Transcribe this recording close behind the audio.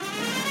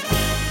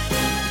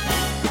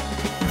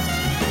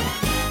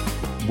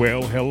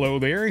Well, hello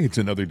there. It's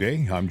another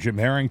day. I'm Jim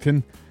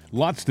Harrington.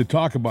 Lots to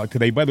talk about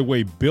today. By the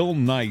way, Bill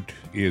Knight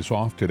is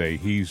off today.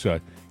 He's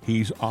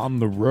on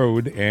the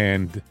road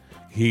and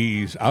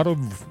he's out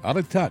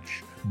of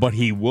touch, but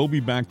he will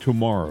be back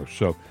tomorrow.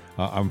 So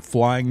I'm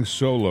flying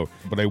solo.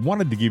 But I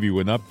wanted to give you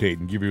an update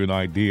and give you an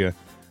idea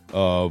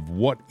of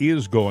what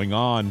is going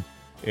on.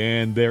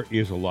 And there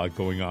is a lot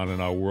going on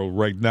in our world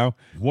right now.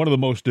 One of the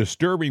most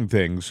disturbing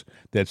things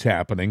that's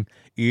happening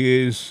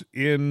is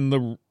in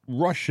the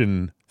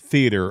Russian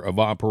theater of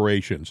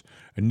operations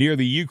near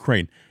the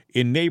Ukraine,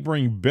 in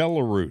neighboring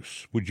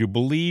Belarus. Would you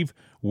believe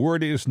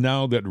word is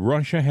now that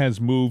Russia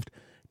has moved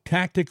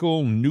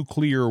tactical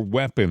nuclear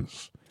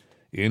weapons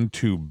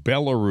into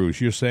Belarus?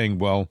 You're saying,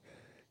 well,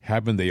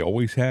 haven't they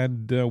always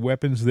had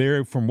weapons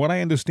there? From what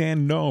I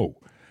understand, no.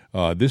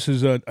 This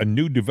is a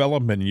new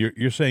development.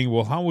 You're saying,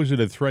 well, how is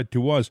it a threat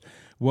to us?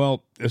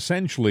 Well,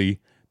 essentially,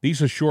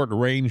 these are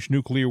short-range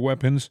nuclear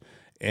weapons,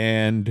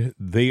 and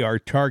they are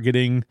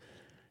targeting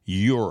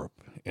Europe.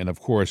 And,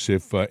 of course,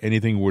 if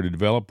anything were to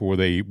develop or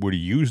they were to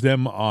use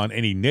them on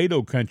any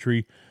NATO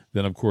country,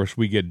 then, of course,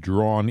 we get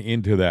drawn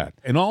into that.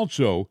 And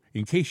also,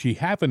 in case you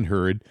haven't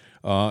heard,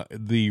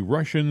 the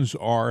Russians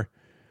are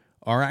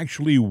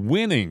actually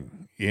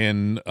winning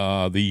in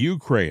the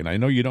Ukraine. I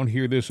know you don't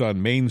hear this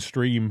on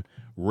mainstream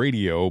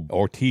radio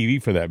or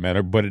TV for that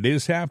matter, but it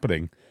is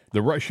happening.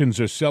 The Russians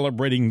are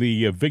celebrating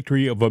the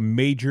victory of a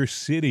major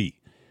city,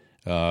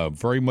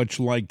 very much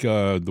like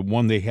the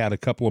one they had a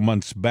couple of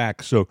months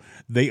back. So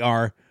they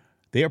are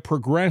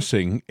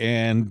progressing,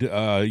 and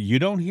you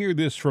don't hear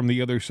this from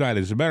the other side.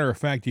 As a matter of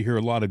fact, you hear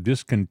a lot of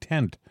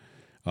discontent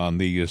on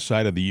the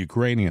side of the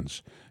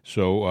Ukrainians.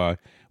 So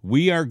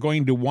we are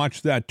going to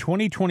watch that.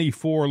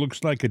 2024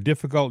 looks like a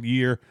difficult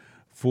year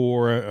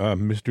for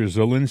Mr.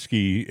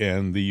 Zelensky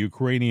and the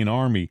Ukrainian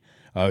army.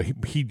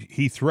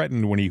 He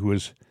threatened when he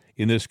was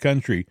in this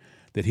country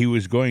that he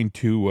was going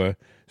to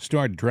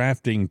start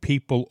drafting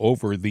people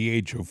over the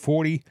age of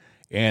 40,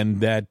 and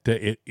that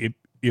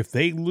if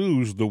they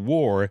lose the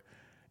war,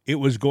 it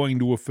was going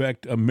to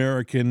affect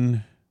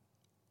American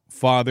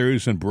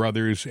fathers and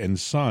brothers and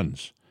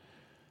sons.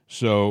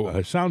 So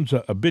it sounds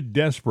a bit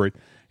desperate,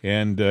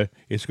 and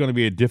it's going to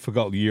be a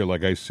difficult year,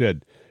 like I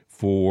said,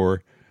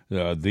 for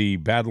the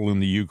battle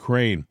in the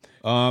Ukraine.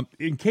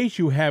 In case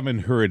you haven't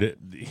heard it,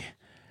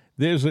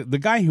 there's the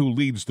guy who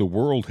leads the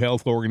World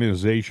Health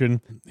Organization,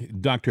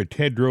 Dr.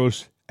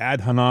 Tedros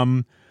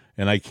Adhanom,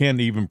 and I can't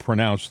even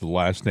pronounce the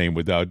last name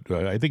without,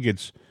 I think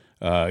it's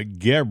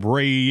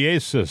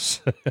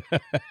Ghebreyesus.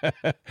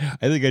 I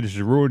think I just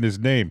ruined his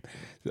name.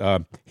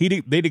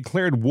 They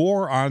declared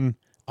war on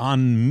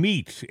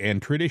meat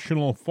and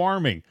traditional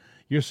farming.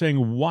 You're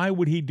saying, why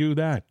would he do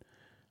that?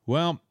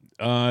 Well,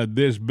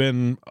 there's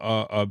been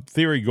a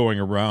theory going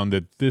around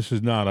that this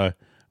is not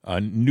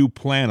a new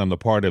plan on the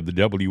part of the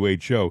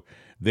WHO.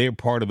 They're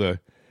part of the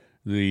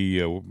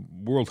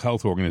World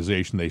Health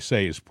Organization, they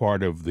say, is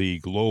part of the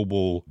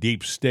global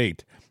deep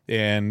state.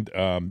 And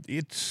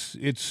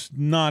it's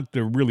not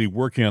really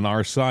working on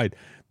our side.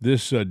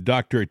 This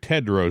Dr.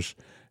 Tedros,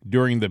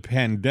 during the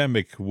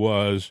pandemic,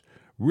 was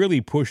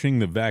really pushing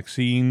the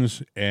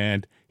vaccines,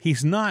 and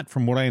he's not,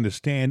 from what I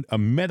understand, a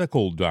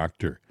medical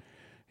doctor.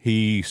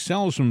 He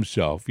sells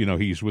himself,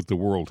 he's with the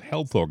World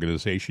Health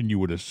Organization, you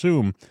would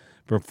assume.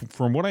 But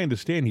from what I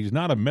understand, he's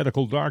not a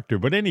medical doctor.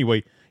 But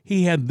anyway,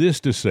 he had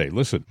this to say.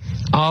 Listen.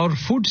 Our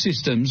food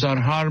systems are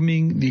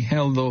harming the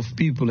health of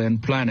people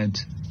and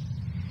planet.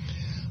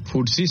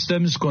 Food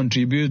systems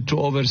contribute to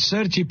over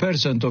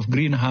 30% of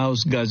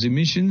greenhouse gas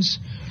emissions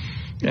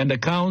and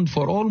account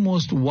for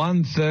almost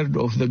 1/3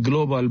 of the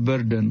global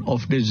burden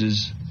of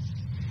disease.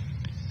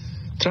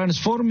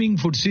 Transforming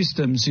food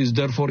systems is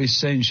therefore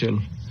essential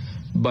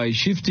by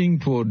shifting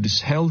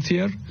towards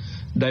healthier,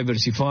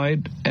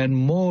 diversified, and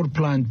more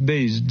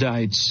plant-based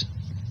diets.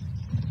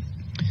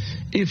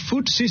 If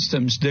food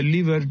systems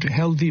delivered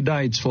healthy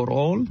diets for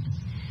all,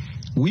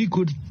 we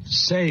could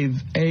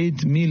save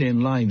 8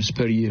 million lives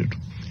per year.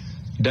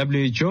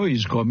 WHO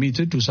is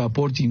committed to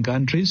supporting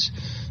countries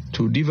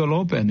to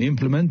develop and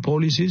implement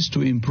policies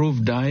to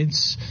improve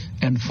diets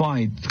and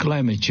fight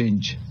climate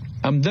change.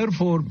 I'm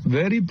therefore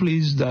very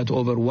pleased that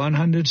over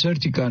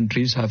 130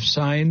 countries have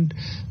signed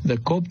the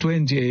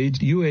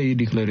COP28 UAE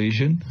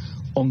Declaration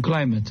on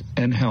Climate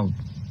and Health.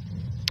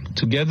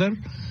 Together,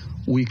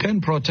 we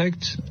can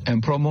protect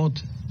and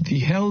promote the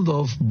health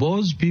of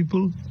both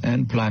people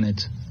and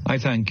planet. I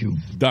thank you.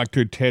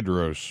 Dr.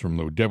 Tedros from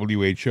the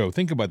WHO.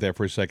 Think about that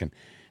for a second.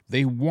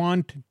 They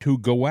want to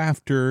go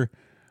after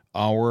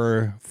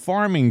our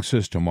farming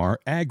system, our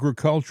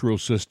agricultural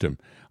system,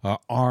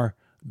 our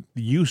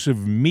use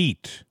of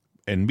meat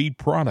and meat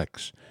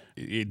products.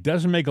 It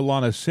doesn't make a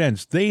lot of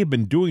sense. They have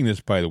been doing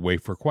this, by the way,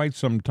 for quite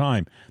some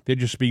time. They're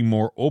just being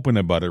more open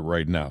about it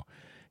right now.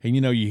 And,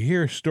 you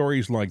hear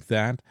stories like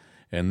that,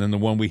 and then the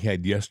one we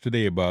had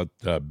yesterday about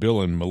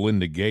Bill and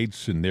Melinda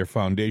Gates and their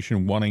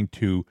foundation wanting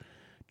to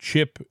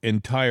chip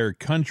entire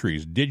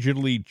countries,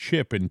 digitally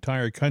chip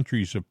entire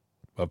countries of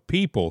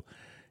people.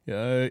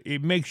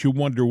 It makes you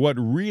wonder what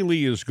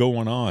really is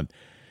going on.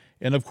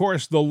 And of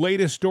course, the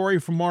latest story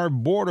from our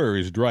border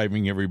is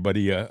driving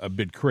everybody a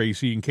bit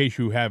crazy. In case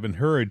you haven't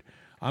heard,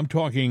 I'm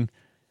talking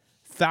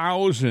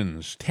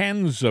thousands,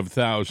 tens of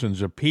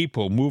thousands of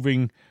people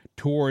moving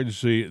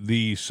towards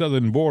the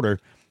southern border.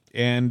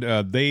 And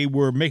they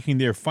were making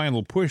their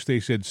final push, they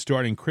said,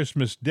 starting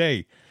Christmas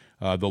Day.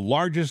 The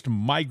largest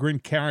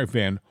migrant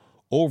caravan,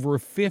 over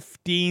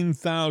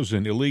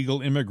 15,000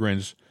 illegal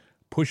immigrants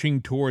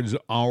pushing towards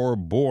our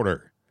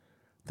border.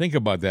 Think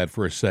about that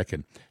for a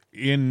second.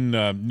 In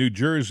New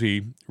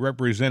Jersey,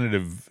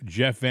 Representative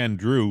Jeff Van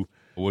Drew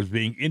was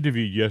being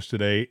interviewed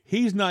yesterday.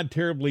 He's not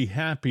terribly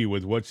happy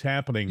with what's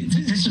happening.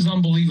 This is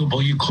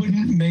unbelievable. You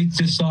couldn't make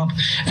this up.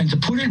 And to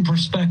put it in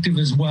perspective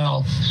as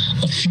well,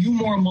 a few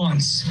more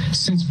months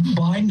since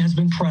Biden has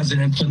been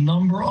president, the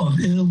number of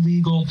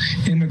illegal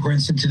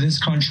immigrants into this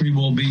country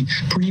will be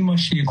pretty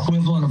much the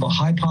equivalent of a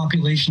high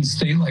population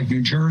state like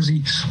New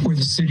Jersey or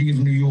the city of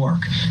New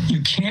York.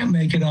 You can't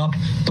make it up,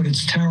 but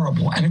it's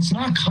terrible. And it's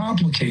not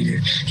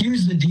complicated.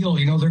 Here's the deal.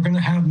 They're going to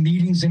have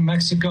meetings in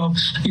Mexico.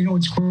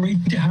 It's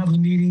great to have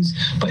the meetings,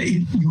 but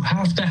you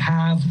have to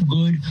have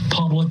good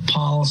public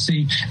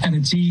policy, and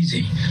it's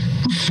easy.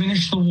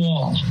 Finish the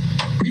wall,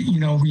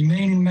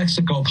 remain in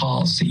Mexico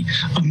policy,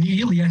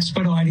 immediately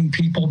expediting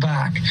people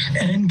back,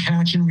 end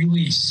catch and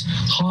release,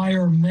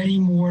 hire many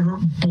more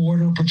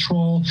border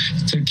patrol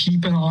to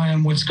keep an eye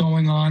on what's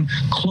going on,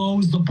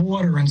 close the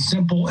border in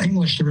simple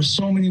English. There are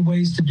so many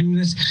ways to do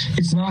this.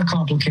 It's not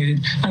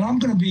complicated. And I'm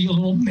going to be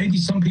maybe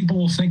some people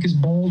will think is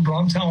bold, but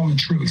I'm telling the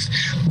truth.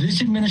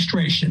 This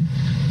administration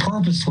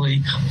purposely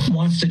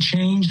wants to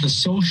change the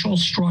social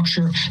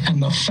structure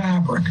and the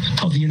fabric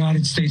of the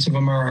United States of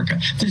America.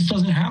 This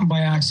doesn't happen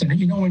by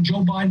accident. When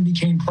Joe Biden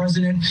became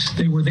president,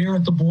 they were there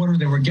at the border,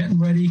 they were getting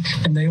ready,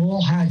 and they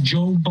all had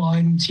Joe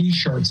Biden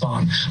T-shirts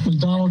on. When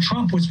Donald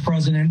Trump was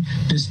president,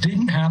 this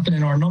didn't happen,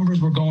 and our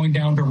numbers were going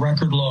down to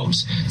record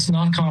lows. It's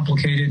not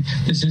complicated.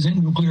 This isn't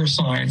nuclear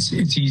science.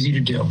 It's easy to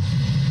do.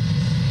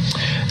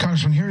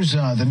 Congressman, here's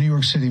the New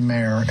York City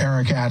Mayor,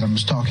 Eric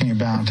Adams, talking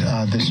about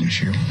this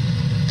issue.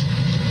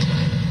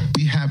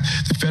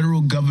 The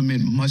federal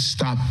government must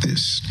stop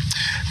this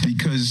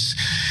because,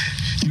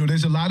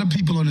 there's a lot of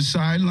people on the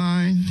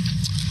sideline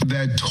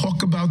that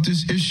talk about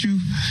this issue.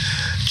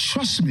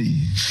 Trust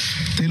me,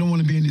 they don't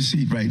want to be in the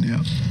seat right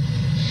now.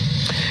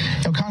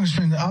 Now,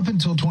 Congressman, up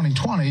until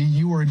 2020,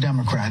 you were a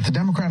Democrat. The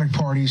Democratic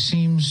Party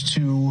seems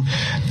to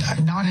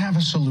not have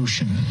a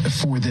solution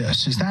for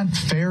this. Is that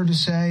fair to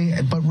say?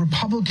 But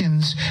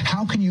Republicans,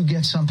 how can you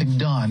get something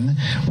done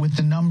with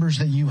the numbers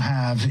that you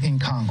have in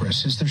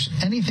Congress? Is there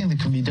anything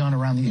that can be done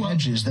around the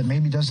edges that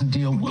maybe doesn't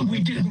deal with... We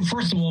did.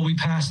 First of all, we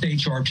passed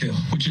H.R. 2,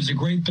 which is a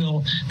great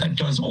bill that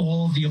does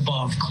all of the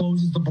above,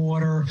 closes the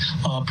border,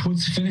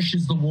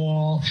 finishes the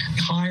wall,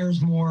 hires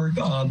more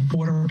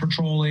Border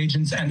Patrol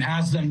agents, and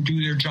has them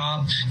do their job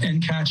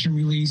and catch and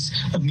release,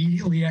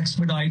 immediately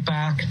expedite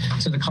back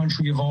to the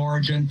country of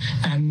origin,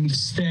 and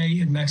stay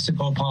in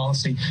Mexico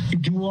policy. You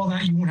do all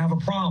that, you won't have a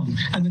problem.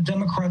 And the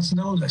Democrats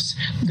know this.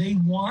 They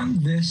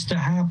want this to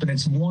happen.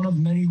 It's one of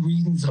many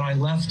reasons that I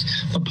left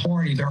the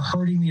party. They're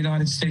hurting the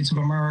United States of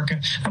America.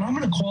 And I'm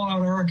going to call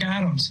out Eric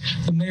Adams,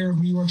 the mayor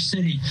of New York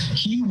City.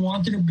 He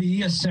wanted to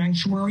be a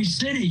sanctuary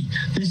city.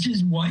 This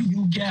is what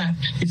you get.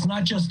 It's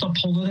not just a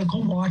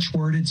political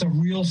watchword. It's a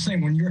real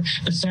thing. When you're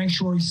a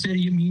sanctuary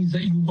city, it means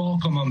that you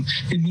welcome them.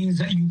 It means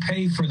that you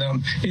pay for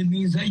them. It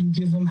means that you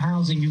give them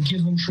housing, you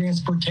give them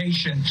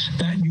transportation,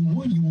 that you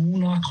will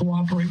not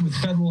cooperate with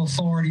federal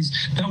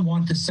authorities that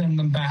want to send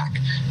them back.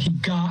 He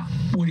got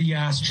what he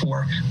asked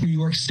for. New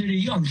York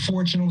City,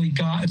 unfortunately,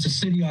 it's a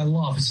city I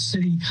love. It's a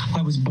city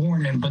I was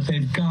born in, but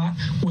they've got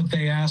what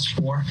they asked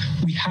for.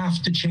 We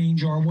have to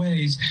change our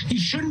ways. He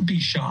shouldn't be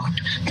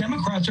shocked.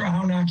 Democrats are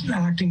out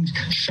acting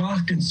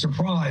shocked and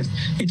surprised.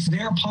 It's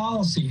their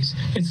policies.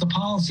 It's the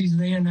policies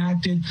they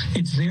enacted.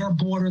 It's their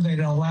border they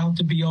allowed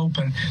to be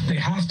open. They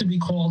have to be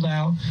called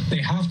out.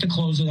 They have to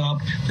close it up.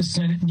 The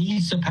Senate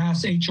needs to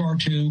pass H.R.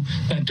 2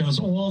 that does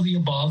all the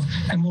above,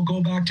 and we'll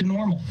go back to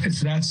normal.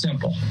 It's that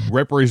simple.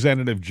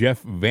 Representative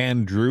Jeff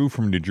Van Drew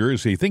from New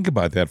Jersey. Think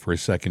about that for a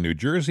second. New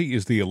Jersey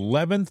is the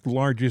 11th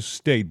largest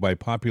state by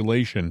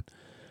population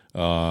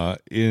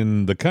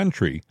in the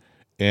country,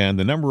 and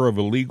the number of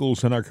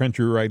illegals in our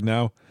country right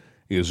now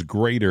is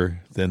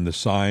greater than the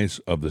size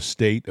of the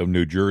state of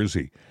New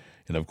Jersey,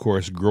 and of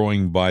course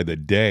growing by the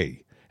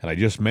day. And I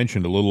just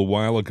mentioned a little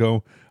while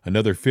ago,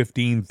 another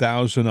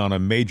 15,000 on a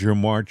major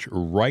march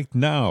right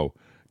now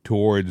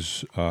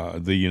towards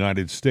the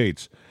United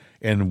States.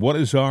 And what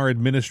is our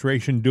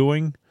administration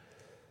doing?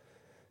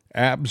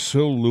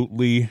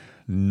 Absolutely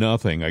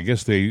nothing. I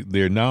guess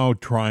they're now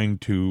trying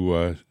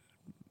to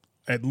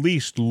at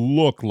least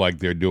look like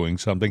they're doing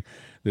something.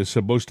 There's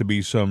supposed to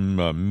be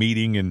some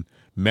meeting in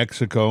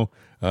Mexico.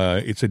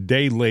 It's a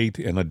day late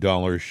and a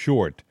dollar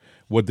short.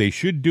 What they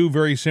should do,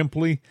 very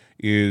simply,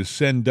 is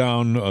send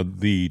down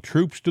the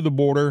troops to the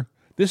border.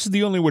 This is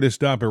the only way to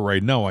stop it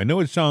right now. I know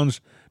it sounds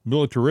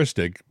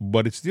militaristic,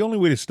 but it's the only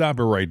way to stop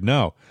it right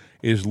now,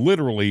 is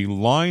literally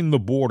line the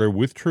border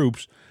with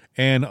troops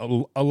and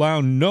allow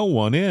no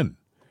one in.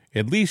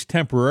 at least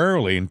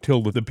temporarily,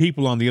 until the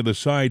people on the other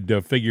side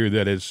figure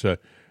that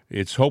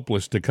it's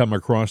hopeless to come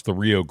across the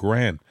Rio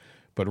Grande.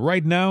 But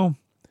right now,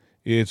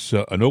 it's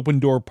an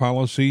open-door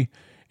policy.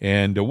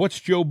 And what's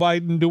Joe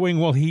Biden doing?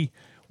 Well, he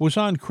was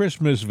on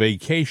Christmas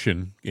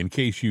vacation. In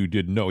case you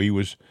didn't know, he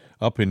was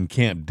up in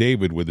Camp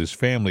David with his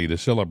family to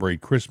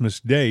celebrate Christmas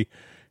Day.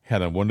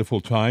 Had a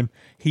wonderful time.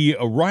 He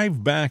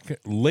arrived back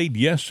late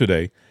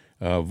yesterday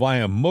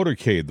via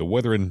motorcade. The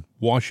weather in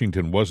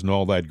Washington wasn't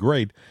all that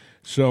great.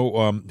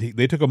 So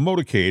they took a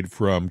motorcade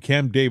from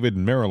Camp David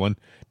in Maryland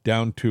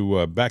down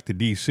to back to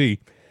D.C.,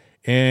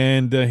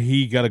 and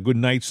he got a good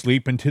night's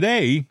sleep. And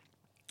today,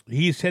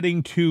 he's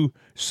heading to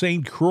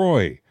St.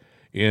 Croix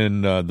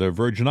in the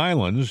Virgin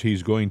Islands.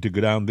 He's going to go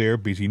down there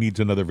because he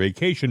needs another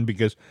vacation,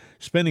 because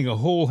spending a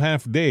whole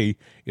half day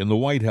in the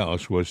White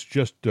House was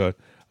just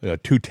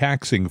too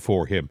taxing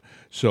for him.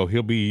 So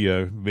he'll be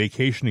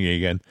vacationing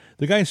again.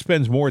 The guy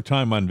spends more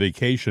time on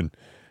vacation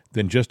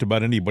than just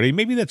about anybody.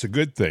 Maybe that's a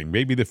good thing.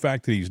 Maybe the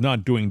fact that he's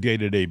not doing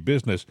day-to-day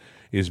business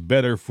is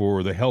better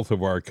for the health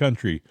of our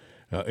country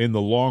in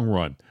the long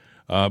run.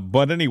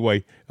 But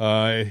anyway,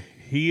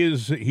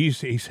 he's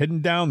heading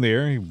down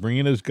there,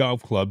 bringing his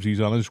golf clubs. He's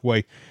on his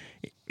way.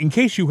 In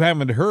case you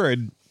haven't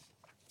heard,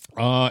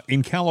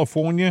 in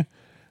California,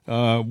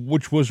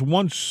 which was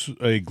once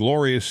a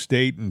glorious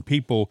state, and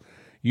people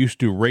used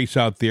to race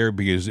out there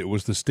because it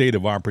was the state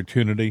of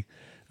opportunity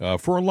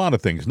for a lot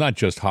of things, not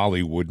just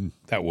Hollywood.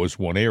 That was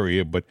one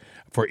area, but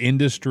for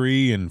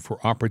industry and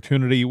for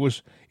opportunity, it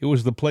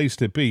was the place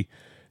to be.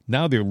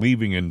 Now they're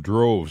leaving in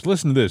droves.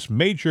 Listen to this.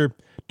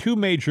 Two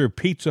major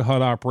Pizza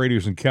Hut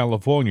operators in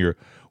California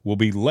will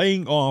be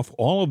laying off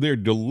all of their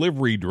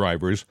delivery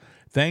drivers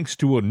thanks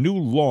to a new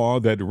law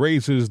that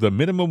raises the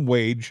minimum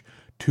wage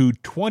to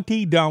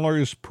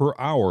 $20 per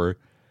hour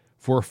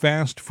for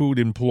fast food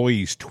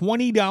employees.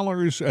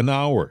 $20 an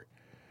hour.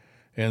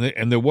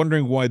 And they're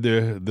wondering why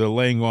they're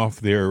laying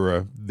off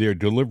their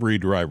delivery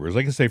drivers.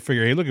 I guess they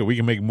figure, hey, look, we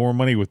can make more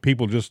money with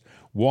people just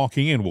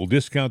walking in. We'll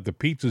discount the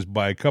pizzas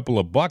by a couple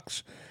of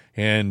bucks,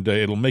 and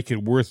it'll make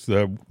it worth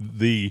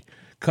the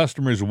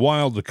customers'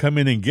 while to come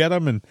in and get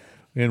them,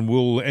 and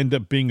we'll end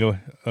up being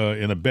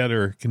in a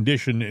better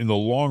condition in the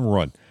long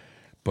run.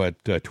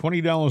 But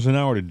 $20 an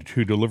hour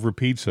to deliver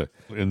pizza,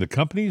 and the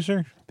companies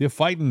they're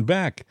fighting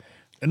back.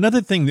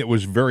 Another thing that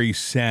was very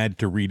sad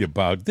to read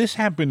about, this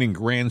happened in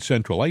Grand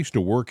Central. I used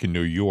to work in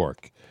New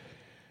York.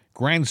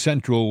 Grand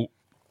Central,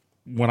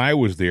 when I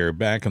was there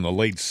back in the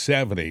late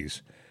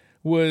 70s,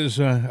 was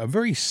a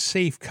very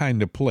safe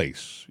kind of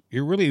place.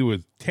 It really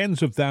was.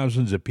 Tens of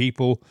thousands of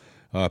people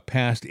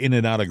passed in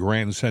and out of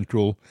Grand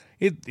Central.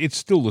 It's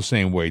still the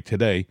same way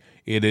today.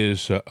 It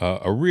is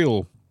a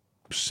real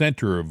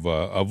center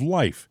of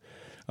life.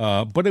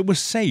 But it was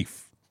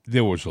safe.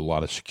 There was a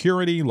lot of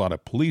security, a lot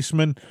of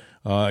policemen.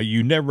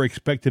 You never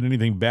expected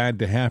anything bad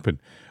to happen.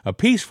 A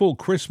peaceful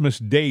Christmas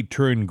day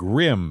turned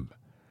grim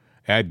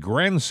at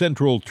Grand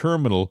Central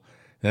Terminal.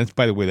 That's,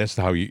 by the way, that's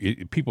how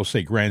people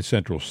say Grand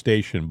Central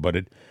Station, but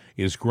it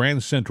is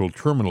Grand Central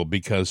Terminal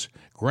because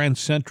Grand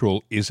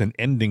Central is an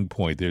ending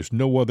point. There's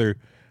no other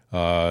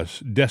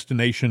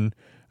destination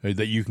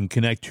that you can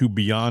connect to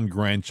beyond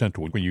Grand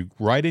Central. When you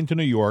ride into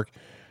New York,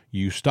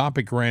 you stop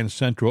at Grand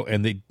Central,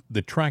 and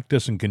the track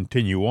doesn't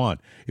continue on.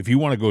 If you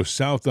want to go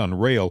south on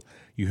rail,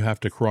 you have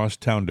to cross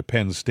town to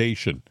Penn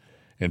Station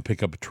and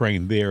pick up a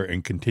train there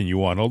and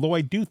continue on. Although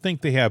I do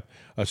think they have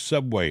a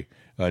subway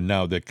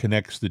now that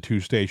connects the two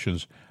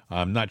stations.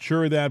 I'm not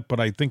sure of that, but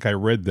I think I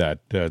read that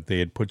they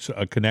had put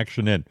a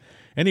connection in.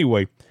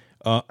 Anyway,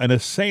 an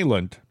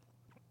assailant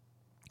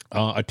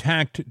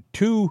attacked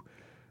two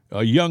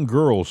young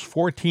girls,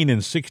 14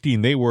 and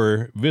 16. They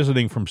were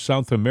visiting from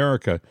South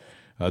America.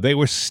 They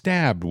were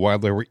stabbed while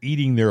they were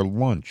eating their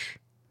lunch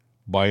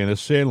by an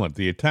assailant.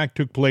 The attack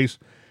took place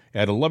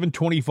at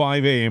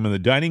 11:25 a.m. in the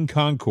dining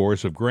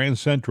concourse of Grand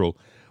Central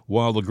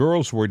while the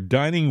girls were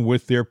dining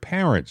with their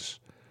parents.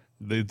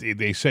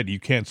 They said, you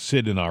can't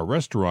sit in our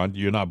restaurant.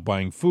 You're not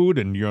buying food,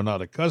 and you're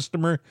not a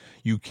customer.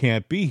 You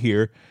can't be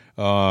here.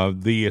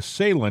 The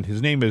assailant,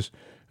 his name is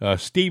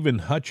Stephen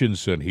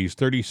Hutchinson. He's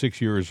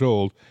 36 years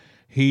old.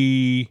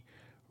 He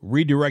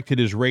redirected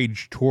his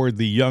rage toward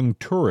the young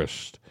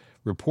tourist.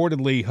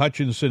 Reportedly,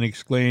 Hutchinson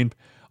exclaimed,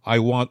 "I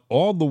want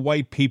all the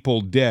white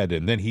people dead."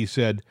 And then he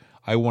said,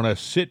 "I want to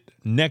sit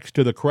next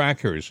to the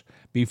crackers,"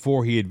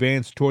 before he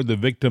advanced toward the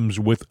victims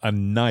with a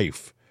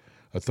knife.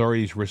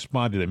 Authorities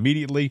responded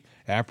immediately,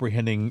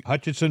 apprehending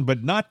Hutchinson,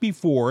 but not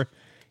before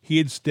he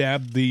had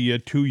stabbed the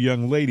two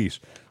young ladies.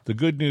 The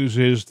good news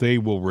is they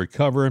will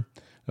recover.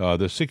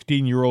 The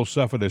 16-year-old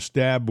suffered a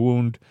stab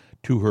wound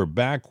to her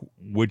back,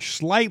 which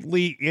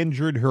slightly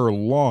injured her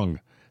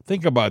lung.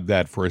 Think about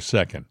that for a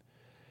second.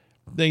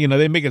 They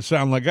make it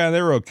sound like,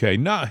 they're okay.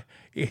 No,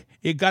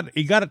 it got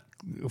it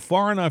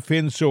far enough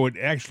in so it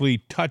actually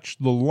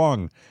touched the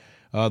lung.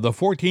 The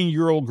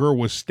 14-year-old girl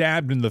was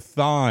stabbed in the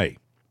thigh.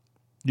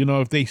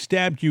 If they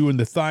stabbed you in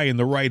the thigh in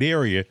the right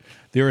area,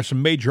 there are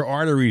some major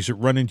arteries that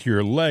run into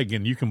your leg,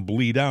 and you can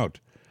bleed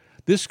out.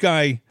 This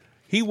guy,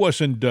 he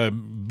wasn't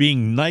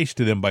being nice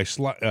to them by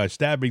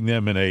stabbing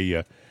them in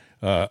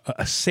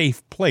a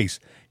safe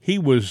place. He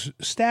was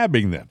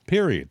stabbing them,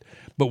 period.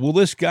 But will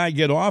this guy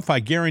get off?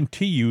 I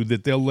guarantee you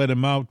that they'll let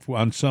him out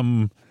on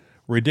some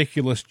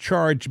ridiculous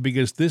charge,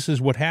 because this is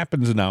what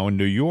happens now in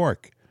New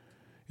York.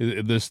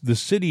 The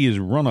city is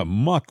run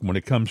amok when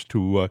it comes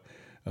to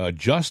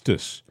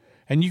justice.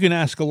 And you can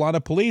ask a lot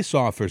of police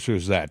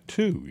officers that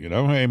too, you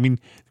know. I mean,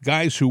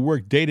 guys who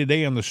work day to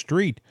day on the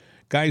street,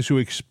 guys who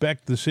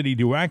expect the city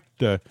to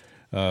act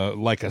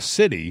like a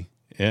city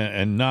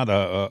and not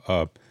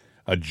a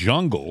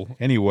jungle.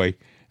 Anyway,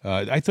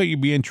 I thought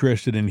you'd be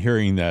interested in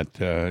hearing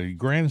that.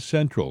 Grand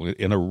Central,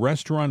 in a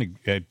restaurant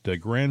at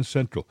Grand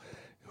Central.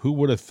 Who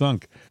would have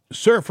thunk?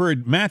 Surfer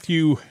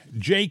Matthew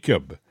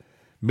Jacob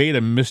made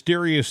a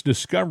mysterious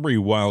discovery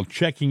while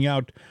checking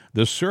out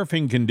the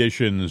surfing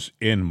conditions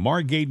in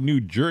Margate, New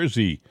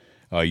Jersey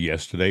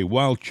yesterday.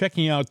 While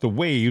checking out the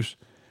waves,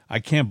 I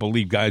can't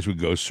believe guys would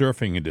go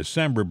surfing in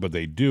December, but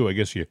they do. I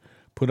guess you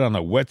put on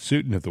a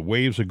wetsuit, and if the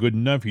waves are good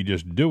enough, you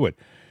just do it.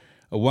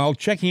 While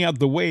checking out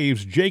the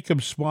waves,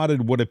 Jacob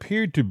spotted what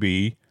appeared to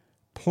be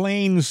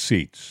plane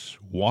seats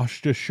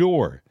washed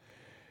ashore.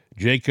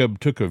 Jacob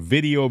took a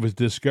video of his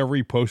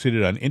discovery, posted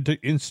it on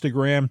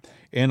Instagram,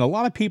 and a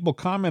lot of people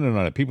commented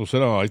on it. People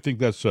said, "Oh, I think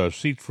that's a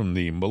seat from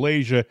the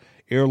Malaysia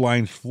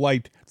Airlines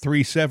Flight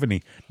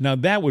 370." Now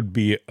that would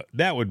be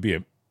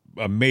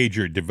a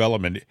major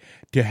development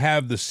to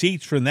have the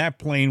seats from that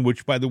plane,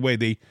 which, by the way,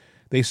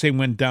 they say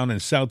went down in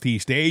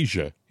Southeast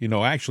Asia. You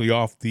know, actually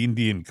off the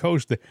Indian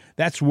coast.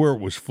 That's where it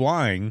was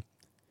flying.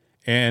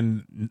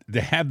 And to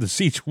have the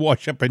seats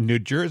wash up in New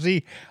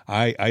Jersey,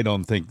 I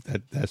don't think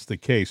that's the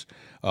case.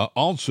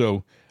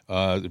 Also,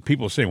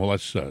 people are saying, well,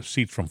 that's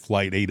seats from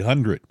Flight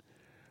 800.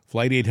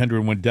 Flight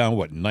 800 went down,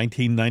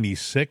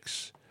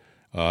 1996?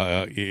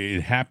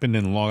 It happened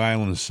in Long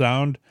Island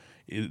Sound.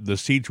 The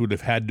seats would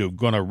have had to have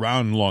gone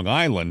around Long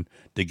Island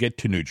to get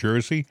to New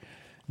Jersey.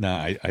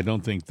 Now, I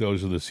don't think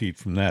those are the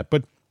seats from that.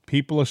 But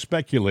people are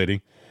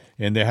speculating,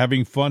 and they're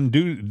having fun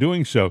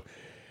doing so.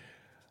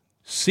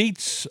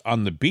 Seats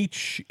on the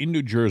beach in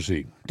New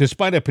Jersey.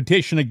 Despite a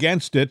petition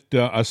against it,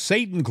 a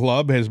Satan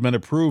club has been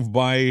approved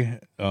by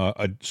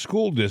a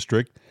school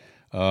district.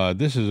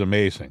 This is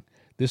amazing.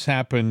 This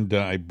happened,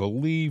 I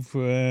believe,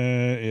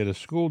 at a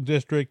school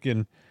district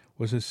in,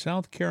 was it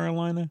South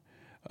Carolina?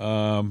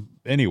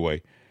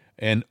 Anyway,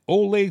 an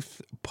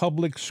Olathe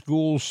Public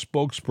Schools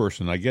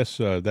spokesperson, I guess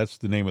that's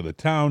the name of the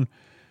town,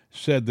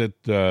 said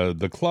that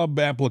the club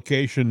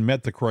application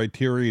met the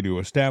criteria to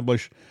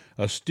establish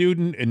a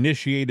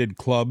student-initiated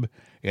club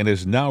and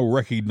is now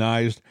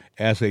recognized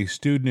as a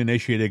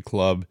student-initiated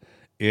club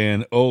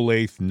in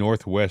Olathe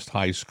Northwest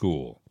High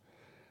School.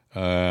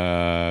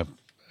 I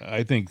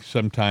think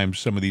sometimes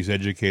some of these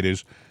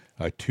educators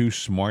are too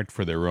smart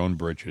for their own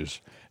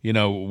britches. You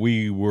know,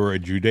 we were a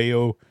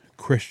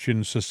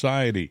Judeo-Christian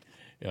society,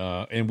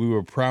 and we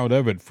were proud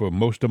of it for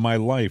most of my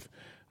life.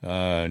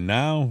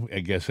 Now, I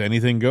guess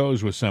anything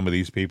goes with some of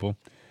these people.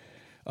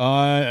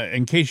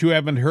 In case you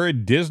haven't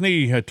heard,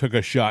 Disney took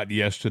a shot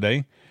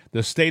yesterday.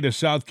 The state of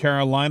South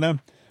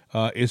Carolina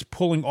is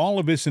pulling all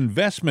of its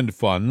investment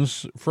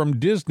funds from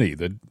Disney,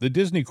 the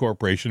Disney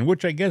Corporation,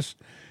 which I guess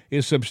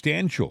is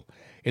substantial.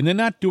 And they're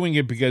not doing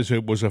it because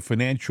it was a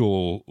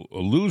financial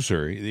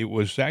loser. It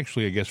was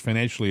actually, I guess,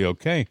 financially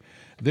okay.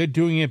 They're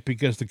doing it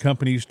because the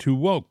company's too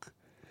woke.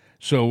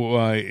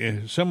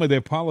 So some of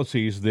their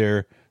policies,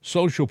 their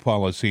social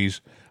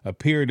policies,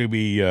 appear to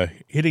be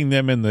hitting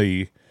them in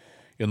the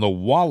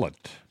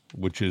wallet,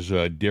 which is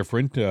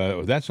different.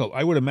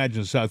 I would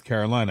imagine South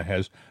Carolina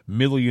has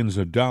millions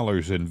of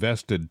dollars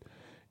invested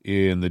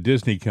in the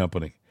Disney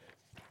company.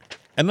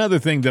 Another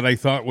thing that I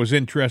thought was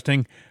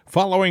interesting,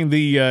 following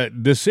the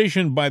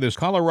decision by the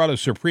Colorado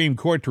Supreme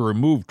Court to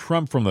remove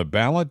Trump from the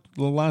ballot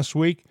last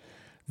week,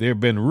 there have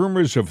been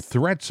rumors of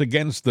threats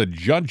against the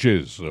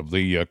judges of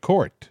the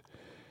court.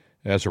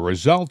 As a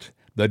result,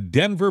 the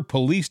Denver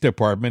Police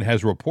Department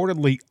has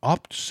reportedly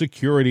upped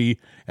security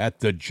at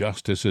the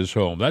justice's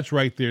home. That's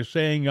right, they're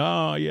saying,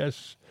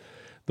 yes,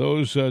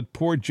 those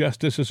poor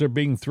justices are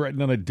being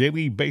threatened on a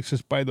daily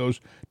basis by those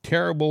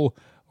terrible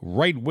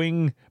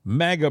right-wing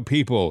MAGA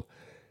people.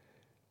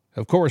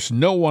 Of course,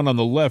 no one on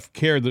the left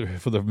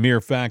cared for the mere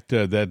fact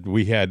that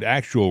we had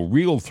actual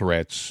real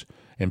threats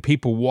and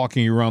people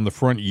walking around the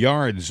front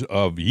yards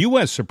of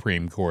U.S.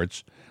 Supreme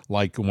Courts,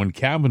 like when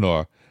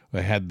Kavanaugh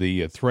had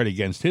the threat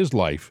against his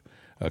life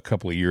a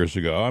couple of years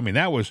ago. I mean,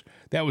 that was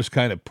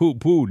kind of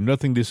poo-poo,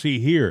 nothing to see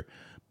here.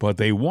 But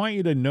they want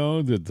you to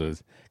know that the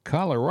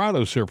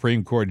Colorado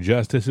Supreme Court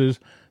justices,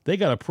 they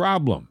got a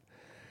problem.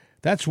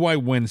 That's why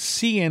when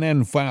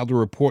CNN filed a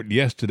report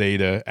yesterday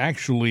to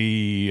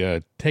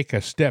actually take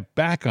a step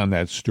back on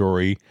that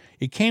story,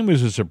 it came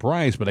as a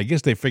surprise, but I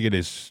guess they figured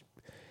it's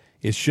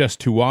just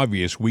too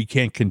obvious. We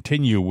can't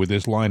continue with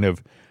this line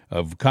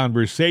of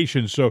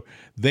conversation. So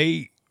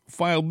they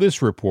filed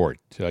this report.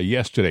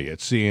 yesterday at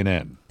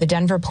CNN. The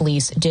Denver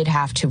police did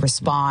have to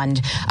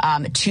respond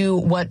to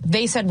what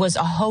they said was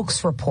a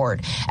hoax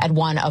report at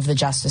one of the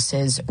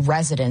justices'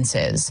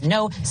 residences.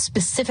 No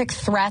specific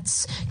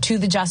threats to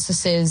the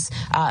justices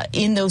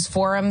in those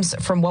forums,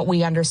 from what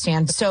we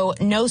understand. So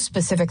no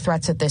specific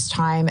threats at this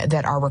time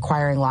that are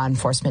requiring law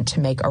enforcement to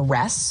make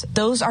arrests.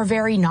 Those are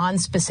very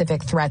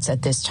non-specific threats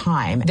at this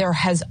time. There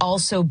has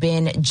also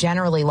been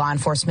generally law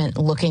enforcement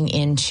looking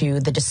into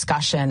the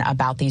discussion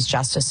about these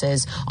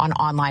justices on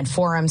online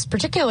forums,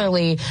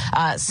 particularly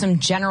some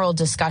general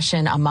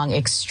discussion among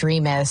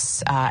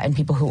extremists and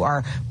people who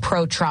are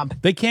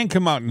pro-Trump. They can't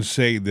come out and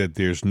say that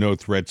there's no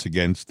threats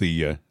against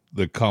the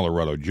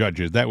Colorado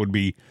judges. That would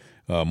be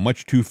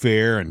much too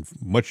fair and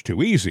much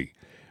too easy.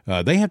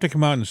 They have to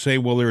come out and say,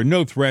 well, there are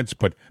no threats,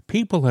 but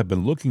people have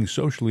been looking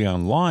socially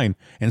online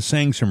and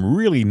saying some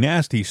really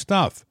nasty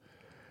stuff.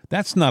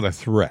 That's not a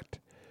threat.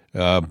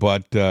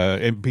 But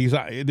because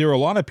there are a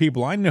lot of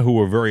people I know who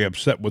are very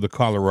upset with the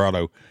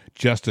Colorado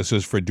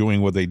justices for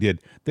doing what they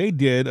did. They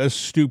did a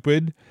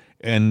stupid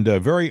and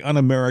very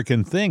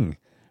un-American thing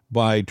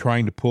by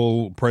trying to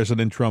pull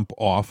President Trump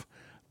off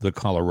the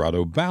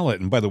Colorado ballot.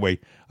 And by the way,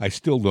 I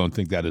still don't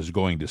think that is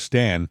going to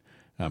stand.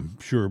 I'm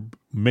sure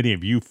many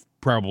of you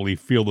probably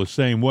feel the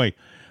same way.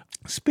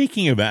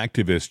 Speaking of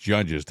activist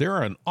judges, there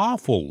are an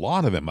awful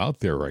lot of them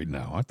out there right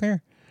now, aren't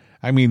there?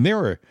 I mean,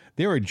 there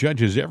are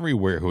judges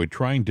everywhere who are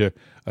trying to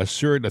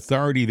assert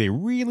authority they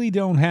really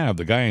don't have.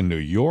 The guy in New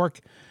York,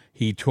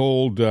 he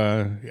told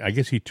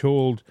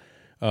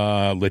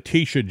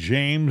Letitia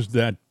James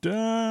that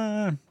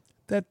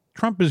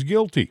Trump is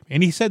guilty,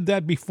 and he said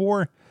that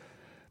before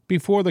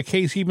the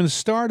case even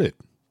started.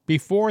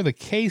 Before the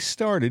case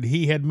started,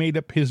 he had made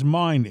up his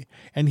mind,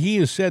 and he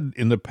has said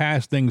in the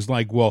past things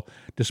like, well,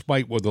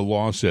 despite what the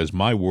law says,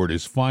 my word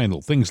is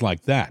final, things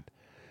like that.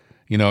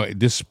 You know,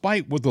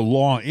 despite what the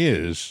law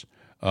is,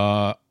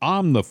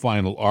 I'm the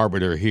final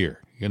arbiter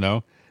here, you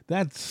know.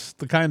 That's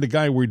the kind of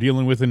guy we're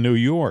dealing with in New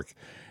York.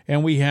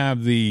 And we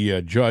have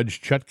the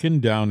Judge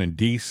Chutkan down in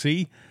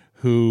D.C.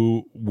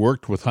 who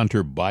worked with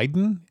Hunter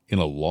Biden in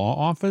a law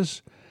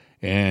office,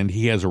 and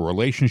he has a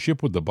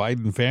relationship with the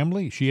Biden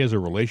family. She has a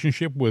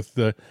relationship with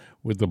the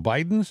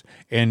Bidens,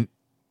 and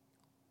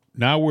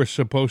now we're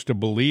supposed to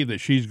believe that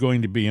she's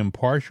going to be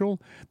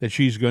impartial, that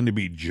she's going to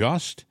be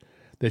just,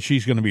 that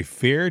she's going to be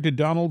fair to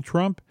Donald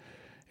Trump.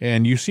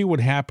 And you see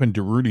what happened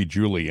to Rudy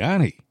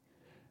Giuliani.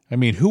 I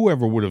mean,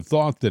 whoever would have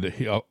thought that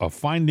a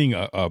finding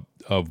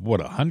of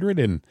what,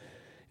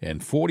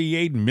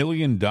 $148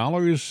 million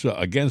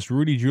against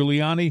Rudy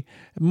Giuliani,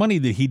 money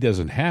that he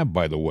doesn't have,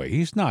 by the way.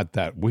 He's not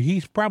that. Well,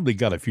 he's probably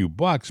got a few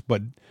bucks,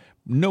 but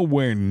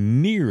nowhere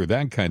near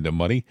that kind of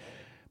money.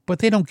 But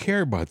they don't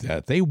care about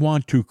that. They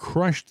want to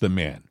crush the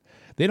man.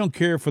 They don't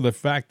care for the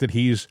fact that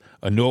he's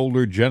an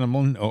older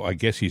gentleman. Oh, I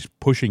guess he's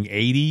pushing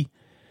 80.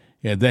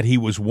 And that he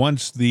was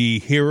once the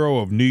hero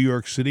of New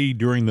York City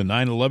during the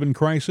 9/11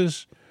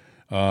 crisis.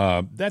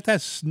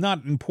 That's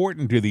not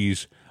important to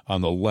these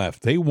on the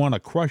left. They want to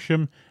crush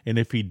him, and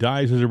if he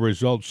dies as a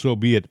result, so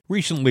be it.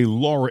 Recently,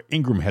 Laura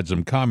Ingraham had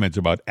some comments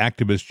about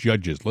activist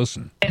judges.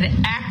 Listen.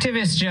 An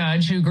activist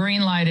judge who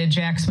greenlighted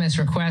Jack Smith's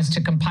request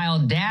to compile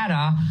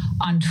data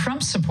on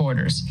Trump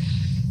supporters.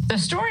 The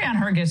story on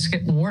her gets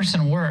worse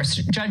and worse.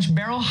 Judge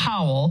Beryl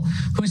Howell,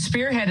 who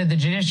spearheaded the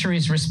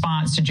judiciary's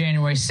response to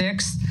January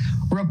 6th,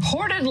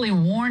 reportedly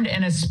warned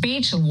in a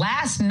speech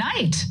last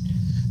night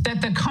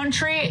that the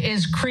country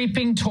is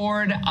creeping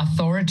toward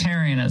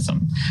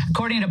authoritarianism.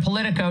 According to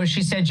Politico,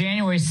 she said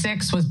January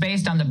 6th was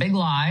based on the big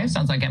lie,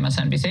 sounds like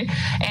MSNBC,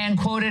 and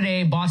quoted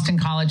a Boston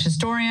College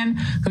historian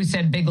who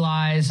said big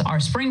lies are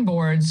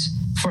springboards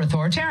for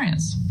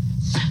authoritarians.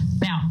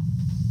 Now,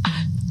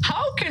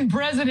 how can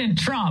President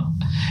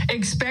Trump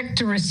expect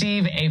to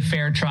receive a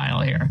fair trial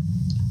here?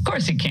 Of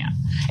course he can't.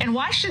 And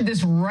why should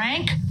this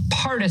rank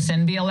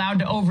partisan be allowed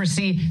to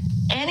oversee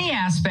any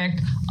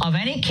aspect of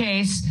any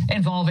case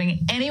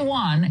involving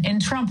anyone in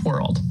Trump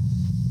world?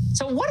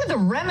 So what are the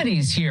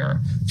remedies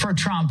here for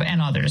Trump and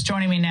others?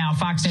 Joining me now,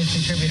 Fox News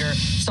contributor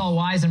Saul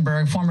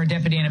Weisenberg, former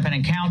deputy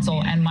independent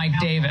counsel, and Mike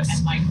Davis,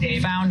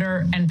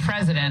 founder and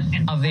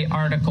president of the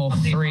Article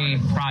 3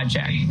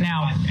 Project.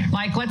 Now,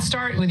 Mike, let's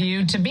start with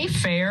you. To be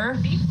fair,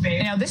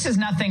 you know, this is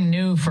nothing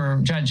new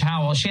for Judge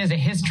Howell. She has a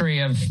history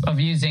of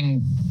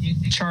using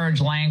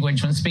charged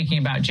language when speaking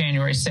about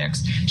January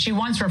 6th. She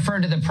once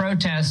referred to the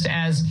protest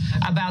as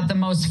about the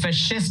most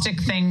fascistic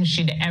thing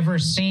she'd ever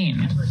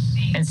seen,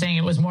 and saying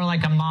it was more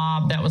like a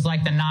mob that was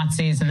like the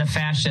Nazis and the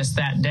fascists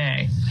that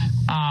day.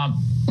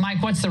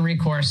 Mike, what's the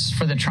recourse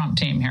for the Trump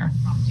team here?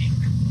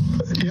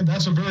 Yeah,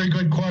 that's a very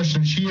good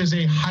question. She is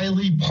a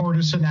highly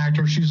partisan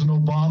actor. She's an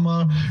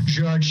Obama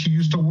judge. She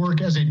used to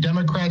work as a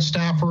Democrat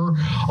staffer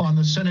on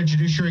the Senate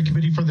Judiciary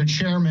Committee for the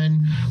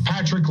chairman,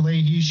 Patrick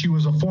Leahy. She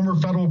was a former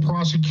federal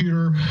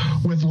prosecutor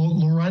with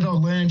Loretta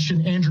Lynch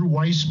and Andrew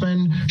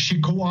Weissman.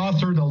 She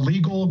co-authored a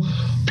legal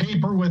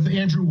paper with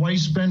Andrew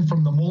Weissman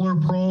from the Mueller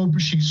probe.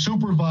 She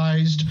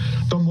supervised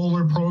the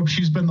Mueller probe.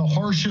 She's been the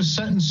harshest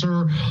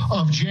sentencer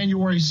of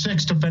January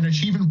 6th defendants.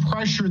 She even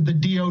pressured the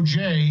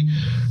DOJ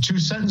to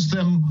sentence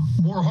them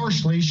more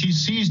harshly. She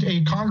seized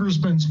a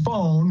congressman's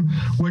phone,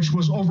 which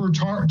was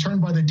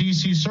overturned by the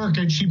D.C.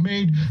 Circuit. She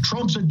made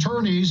Trump's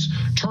attorneys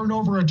turn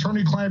over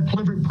attorney-client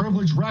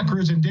privilege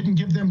records and didn't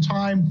give them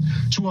time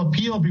to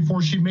appeal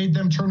before she made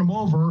them turn them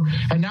over.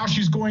 And now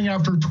she's going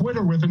after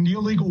Twitter with an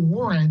illegal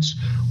warrant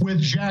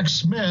with Jack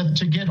Smith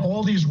to get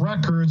all these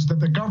records that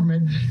the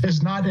government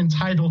is not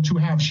entitled to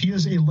have. She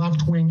is a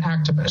left-wing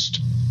activist.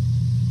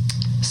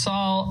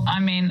 Saul, I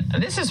mean,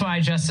 this is why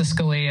Justice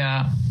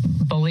Scalia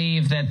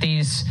believed that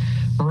these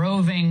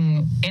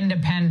roving,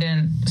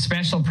 independent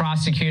special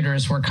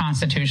prosecutors were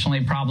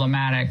constitutionally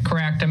problematic,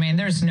 correct? I mean,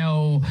 there's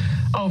no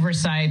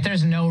oversight.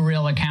 There's no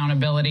real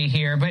accountability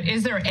here. But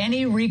is there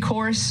any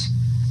recourse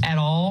at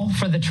all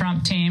for the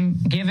Trump team,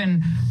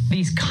 given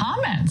these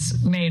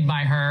comments made by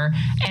her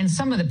and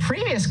some of the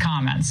previous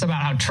comments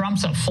about how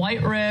Trump's a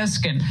flight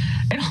risk and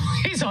all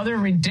these other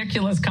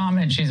ridiculous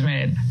comments she's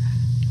made?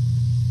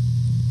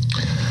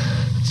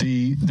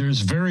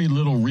 There's very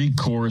little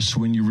recourse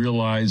when you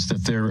realize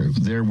that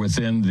they're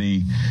within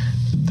the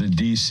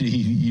D.C.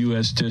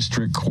 U.S.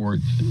 District Court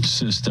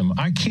system.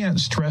 I can't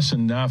stress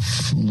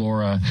enough,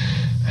 Laura,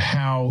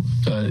 how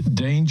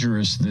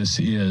dangerous this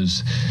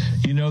is.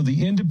 You know,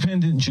 the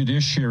independent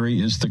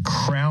judiciary is the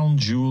crown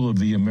jewel of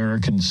the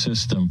American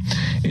system.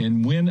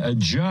 And when a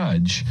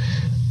judge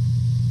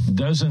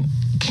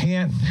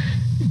can't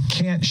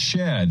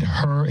shed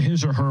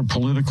his or her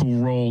political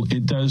role,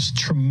 it does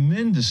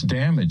tremendous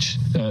damage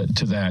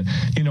to that.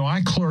 You know,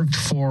 I clerked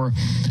for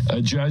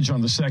a judge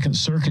on the Second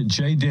Circuit,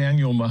 J.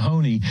 Daniel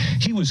Mahoney.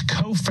 He was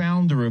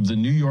co-founder of the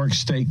New York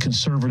State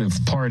Conservative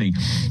Party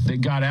that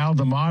got Al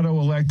D'Amato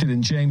elected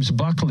and James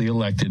Buckley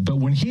elected. But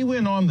when he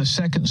went on the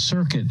Second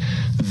Circuit,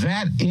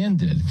 that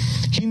ended.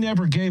 He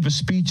never gave a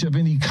speech of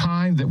any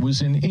kind that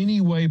was in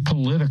any way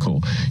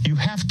political. You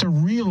have to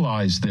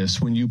realize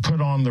this when you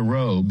put on the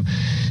robe.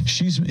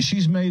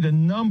 She's made a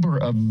number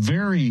of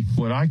very,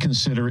 what I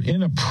consider,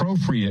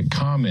 inappropriate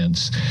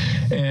comments.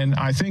 And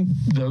I think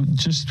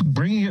just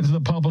bringing it to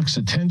the public's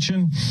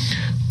attention,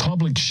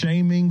 public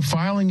shaming,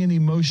 filing any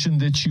motion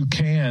that you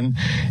can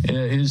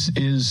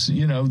is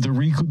you know,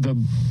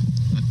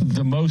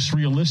 the most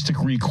realistic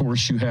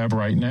recourse you have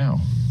right now.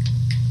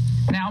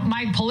 Now,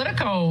 Mike,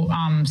 Politico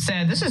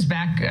said, this is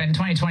back in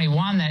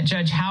 2021, that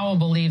Judge Howell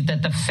believed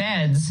that the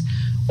feds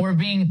were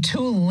being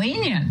too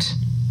lenient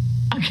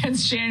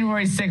against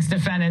January 6th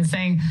defendants,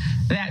 saying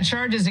that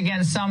charges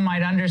against some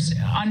might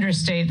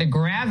understate the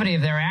gravity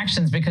of their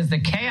actions because the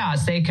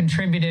chaos they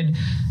contributed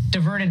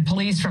diverted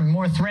police from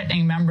more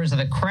threatening members of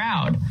the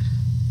crowd.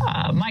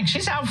 Mike,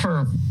 she's out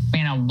for,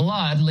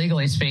 blood,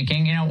 legally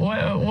speaking.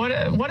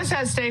 What does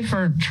that say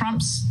for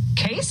Trump's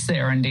case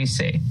there in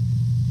D.C.?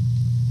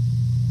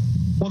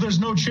 Well, there's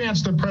no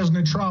chance that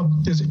President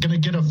Trump is going to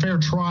get a fair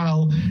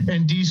trial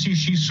in D.C.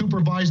 She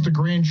supervised the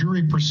grand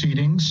jury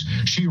proceedings.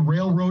 She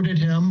railroaded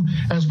him,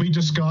 as we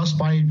discussed,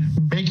 by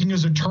making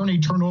his attorney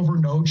turn over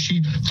notes.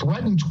 She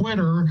threatened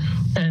Twitter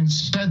and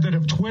said that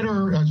if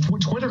Twitter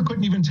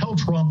couldn't even tell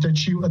Trump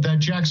that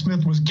Jack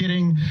Smith was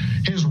getting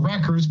his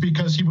records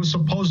because he was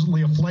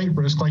supposedly a flight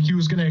risk, like he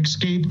was going to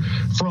escape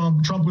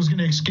from Trump was going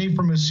to escape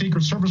from his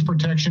Secret Service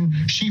protection.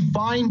 She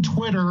fined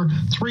Twitter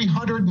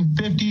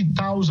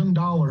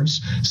 $350,000.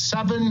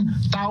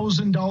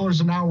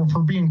 $7,000 an hour for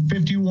being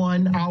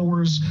 51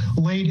 hours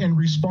late in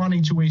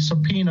responding to a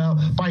subpoena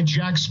by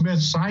Jack Smith,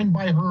 signed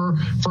by her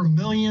for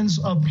millions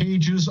of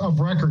pages of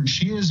records.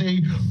 She is a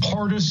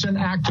partisan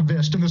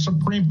activist, and the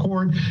Supreme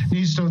Court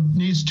needs to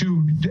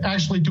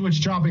actually do its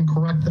job and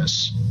correct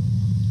this.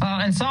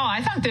 And Saul,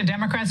 I think the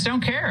Democrats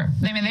don't care.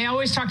 I mean, they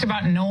always talked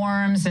about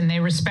norms and they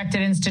respected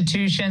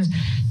institutions.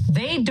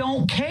 They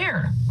don't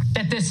care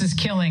that this is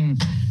killing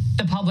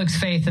the public's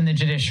faith in the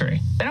judiciary.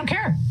 They don't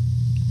care.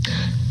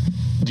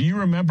 Do you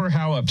remember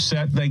how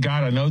upset they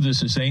got? I know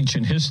this is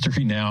ancient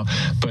history now,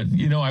 but,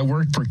 I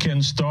worked for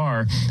Ken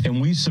Starr,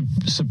 and we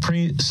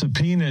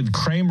subpoenaed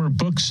Kramer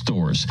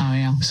bookstores. Oh,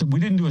 yeah. So we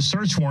didn't do a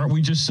search warrant.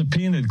 We just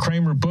subpoenaed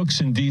Kramer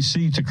Books in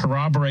D.C. to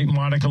corroborate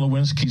Monica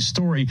Lewinsky's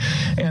story,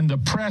 and the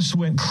press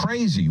went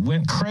crazy.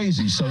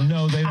 So,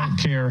 no, they don't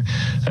care.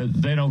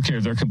 They don't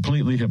care. They're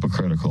completely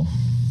hypocritical.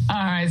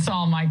 All right,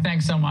 Saul, Mike,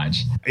 thanks so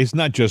much. It's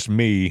not just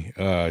me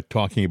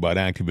talking about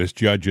activist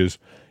judges.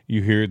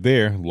 You hear it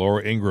there,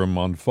 Laura Ingraham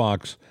on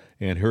Fox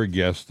and her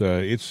guest.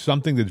 It's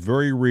something that's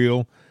very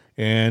real,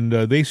 and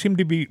they seem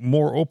to be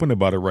more open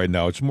about it right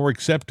now. It's more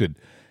accepted.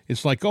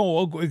 It's like,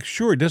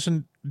 sure, it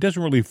doesn't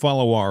really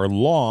follow our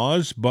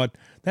laws, but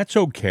that's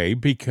okay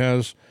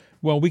because,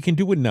 we can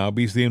do it now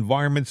because the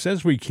environment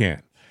says we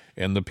can.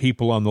 and the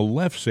people on the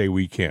left say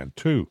we can't,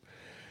 too.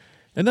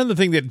 Another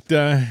thing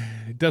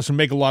that doesn't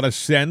make a lot of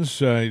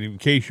sense, in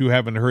case you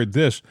haven't heard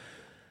this,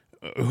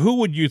 who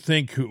would you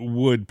think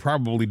would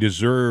probably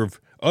deserve,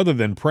 other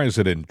than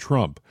President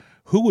Trump,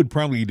 who would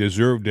probably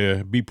deserve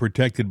to be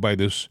protected by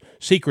this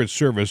Secret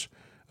Service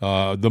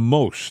the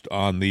most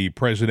on the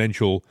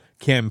presidential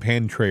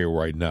campaign trail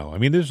right now? I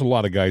mean, there's a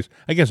lot of guys.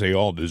 I guess they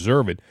all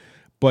deserve it.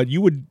 But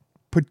you would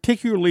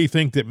particularly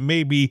think that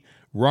maybe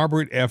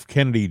Robert F.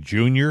 Kennedy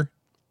Jr.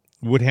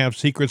 would have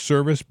Secret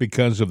Service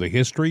because of the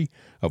history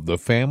of the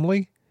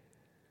family.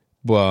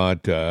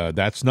 But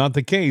that's not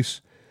the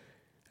case.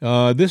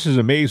 This is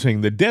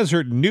amazing. The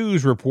Desert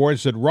News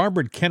reports that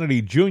Robert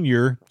Kennedy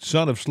Jr.,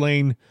 son of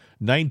slain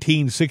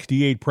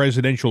 1968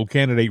 presidential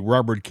candidate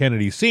Robert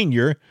Kennedy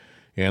Sr.,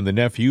 and the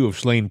nephew of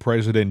slain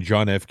President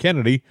John F.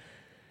 Kennedy,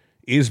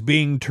 is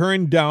being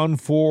turned down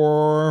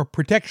for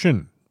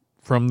protection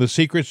from the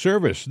Secret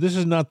Service. This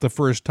is not the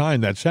first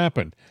time that's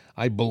happened.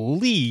 I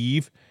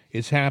believe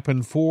it's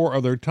happened 4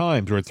 other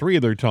times, or 3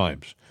 other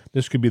times.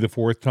 This could be the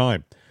 4th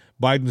time.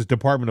 Biden's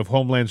Department of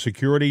Homeland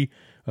Security,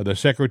 the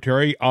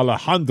Secretary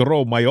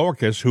Alejandro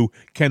Mayorkas, who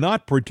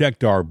cannot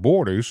protect our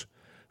borders,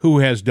 who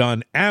has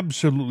done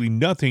absolutely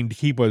nothing to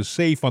keep us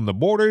safe on the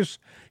borders.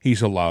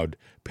 He's allowed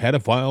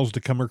pedophiles to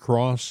come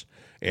across,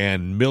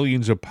 and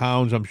millions of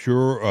pounds, I'm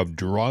sure, of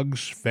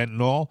drugs,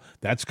 fentanyl.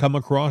 That's come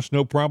across,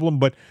 no problem.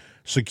 But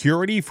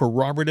security for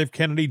Robert F.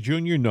 Kennedy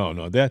Jr.?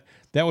 No, that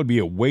would be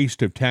a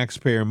waste of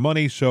taxpayer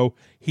money, so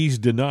he's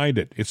denied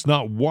it. It's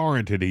not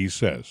warranted, he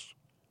says.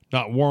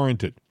 Not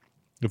warranted.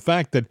 The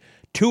fact that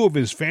 2 of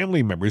his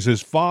family members,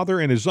 his father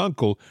and his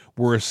uncle,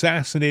 were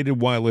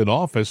assassinated while in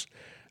office,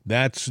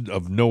 that's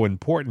of no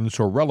importance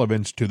or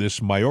relevance to this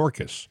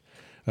Mayorkas.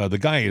 The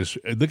guy is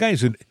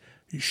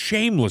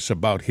shameless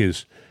about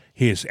his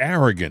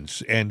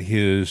arrogance and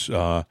his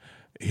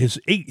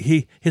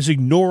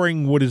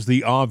ignoring what is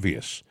the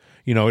obvious.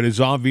 You know, it is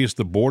obvious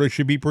the border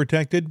should be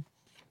protected.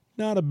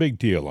 Not a big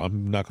deal.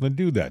 I'm not going to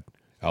do that.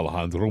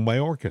 Alejandro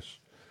Mayorkas.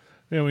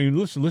 I mean,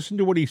 listen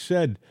to what he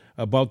said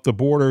about the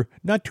border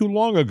not too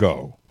long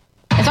ago.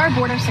 Is our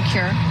border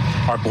secure?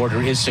 Our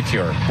border is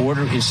secure.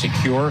 Border is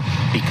secure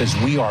because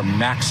we are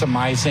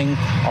maximizing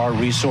our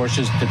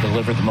resources to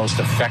deliver the most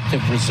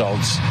effective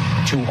results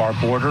to our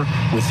border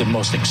with the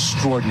most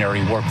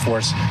extraordinary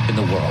workforce in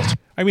the world.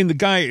 I mean, the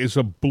guy is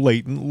a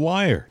blatant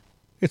liar.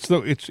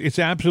 It's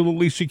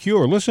absolutely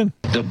secure. Listen.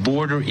 The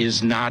border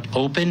is not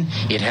open.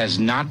 It has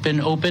not been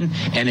open,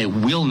 and it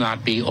will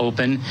not be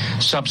open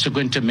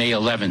subsequent to May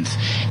 11th.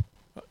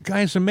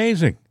 Guy's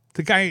amazing.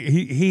 The guy,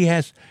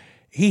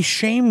 he's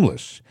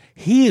shameless.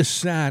 He has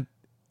sat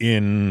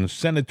in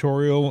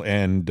senatorial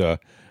and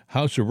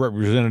House of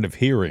Representative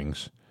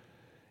hearings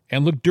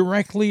and looked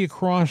directly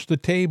across the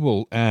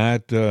table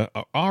at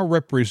our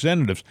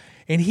representatives,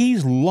 and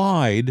he's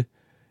lied,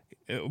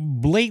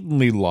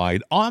 blatantly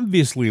lied,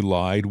 obviously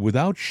lied,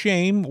 without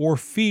shame or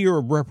fear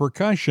of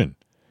repercussion.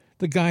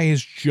 The guy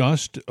is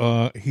just,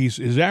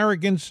 his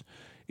arrogance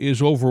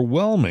is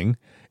overwhelming,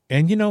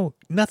 and, you know,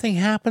 nothing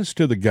happens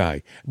to the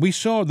guy. We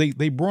saw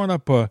they brought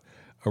up a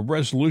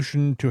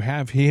resolution to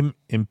have him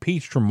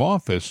impeached from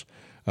office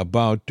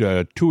about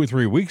 2 or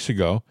 3 weeks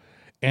ago,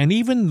 and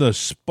even the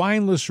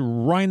spineless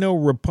rhino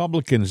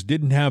Republicans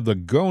didn't have the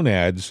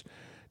gonads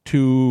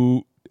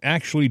to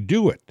actually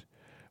do it.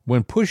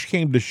 When push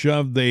came to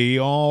shove, they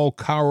all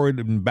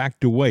cowered and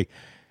backed away.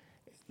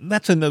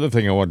 That's another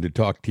thing I wanted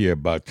to talk to you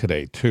about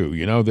today, too.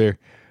 You know,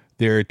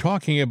 they're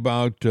talking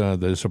about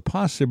there's a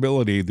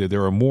possibility that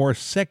there are more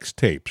sex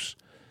tapes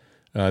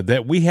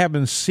that we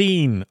haven't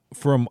seen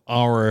from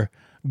our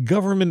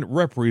government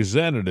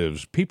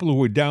representatives, people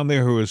who are down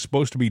there who are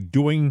supposed to be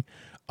doing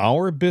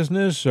our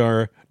business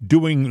are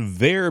doing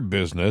their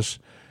business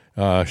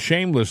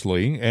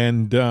shamelessly,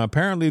 and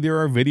apparently there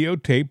are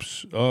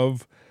videotapes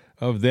of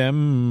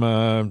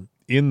them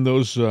in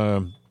those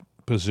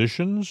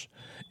positions,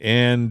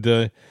 and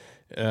they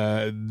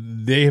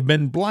have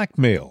been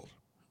blackmailed.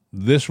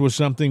 This was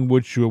something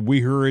which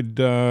we heard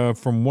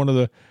from one of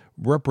the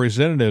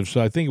representatives,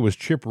 I think it was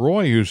Chip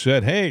Roy, who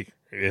said, hey,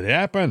 it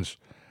happens.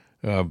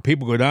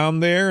 People go down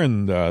there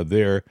and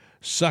they're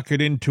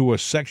suckered into a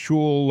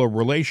sexual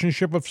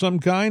relationship of some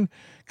kind.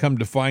 Come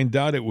to find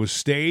out it was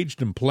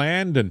staged and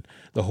planned and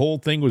the whole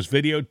thing was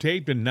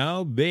videotaped, and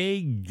now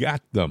they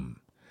got them.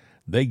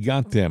 They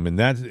got them. And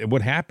that's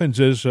what happens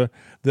is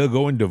they'll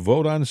go in to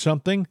vote on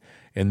something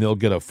and they'll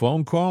get a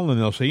phone call and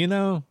they'll say, you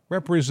know,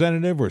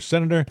 Representative or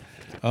Senator,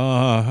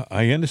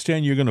 I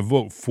understand you're going to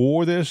vote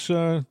for this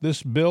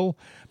bill,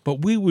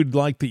 but we would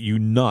like that you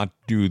not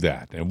do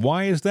that. And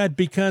why is that?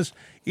 Because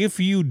if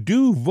you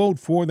do vote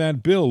for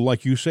that bill,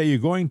 like you say you're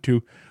going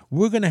to,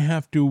 we're going to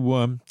have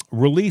to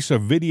release a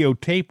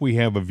videotape we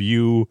have of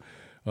you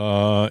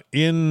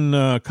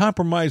in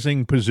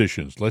compromising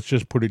positions. Let's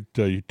just put it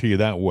to you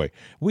that way.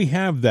 We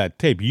have that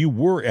tape. You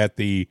were at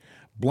the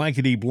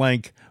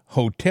blankety-blank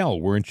hotel,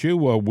 weren't you,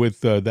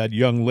 with that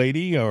young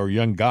lady or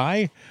young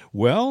guy?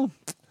 Well,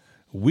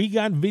 we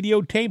got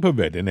videotape of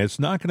it, and it's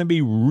not going to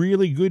be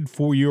really good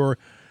for your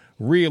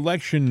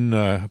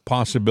re-election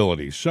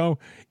possibilities. So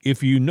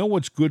if you know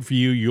what's good for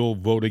you, you'll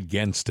vote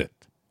against it.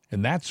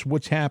 And that's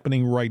what's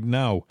happening right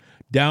now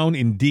down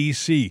in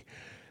D.C.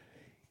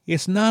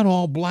 It's not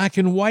all black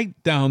and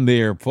white down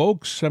there,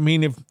 folks. I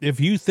mean, if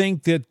you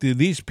think that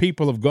these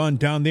people have gone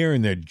down there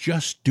and they're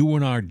just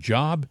doing our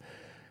job,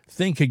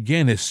 think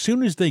again. As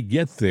soon as they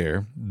get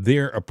there,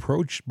 they're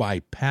approached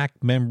by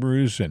PAC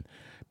members and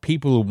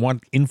people who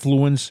want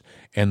influence,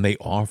 and they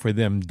offer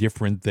them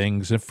different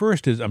things. At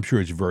first, I'm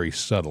sure it's very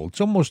subtle. It's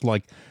almost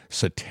like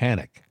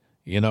satanic.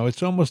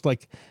 It's almost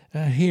like,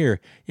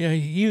 here,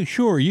 you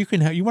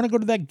want to go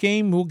to that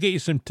game? We'll get you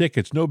some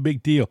tickets. No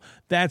big deal.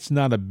 That's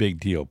not a big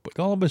deal. But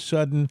all of a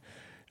sudden,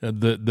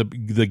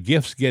 the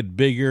gifts get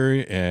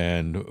bigger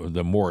and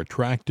the more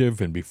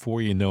attractive, and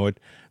before you know it,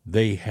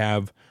 they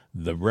have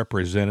the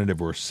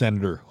representative or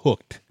senator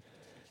hooked.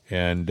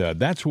 And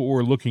that's what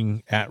we're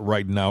looking at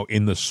right now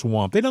in the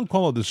swamp. They don't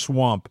call it the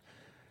swamp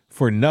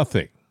for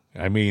nothing.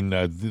 I mean,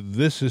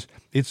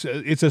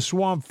 it's a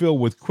swamp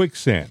filled with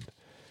quicksand.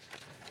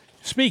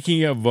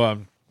 Speaking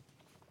of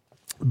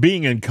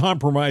being in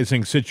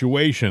compromising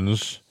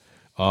situations,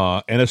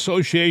 an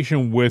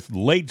association with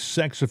late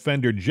sex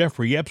offender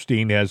Jeffrey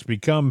Epstein has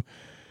become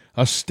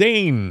a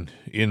stain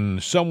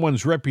in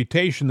someone's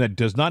reputation that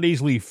does not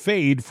easily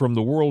fade from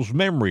the world's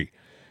memory,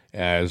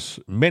 as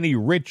many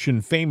rich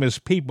and famous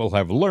people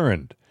have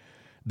learned.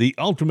 The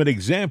ultimate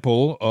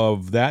example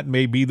of that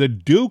may be the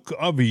Duke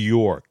of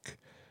York,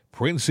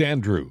 Prince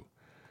Andrew,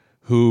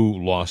 who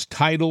lost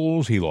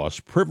titles, he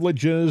lost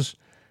privileges,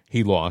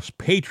 he lost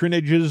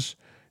patronages.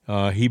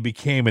 He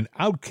became an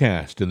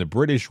outcast in the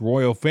British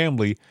royal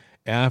family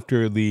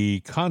after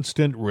the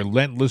constant,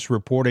 relentless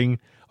reporting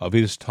of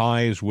his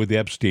ties with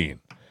Epstein.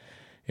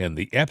 And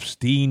the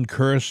Epstein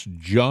curse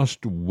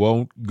just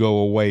won't go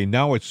away.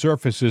 Now it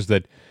surfaces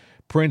that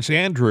Prince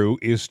Andrew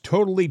is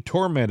totally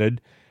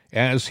tormented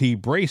as he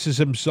braces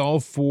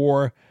himself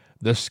for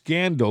the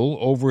scandal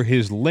over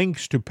his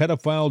links to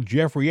pedophile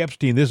Jeffrey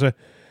Epstein.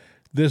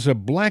 There's a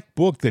black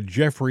book that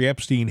Jeffrey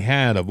Epstein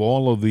had of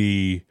all of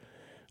the,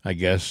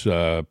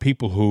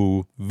 people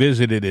who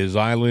visited his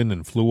island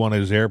and flew on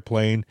his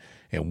airplane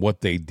and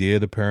what they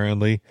did,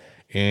 apparently.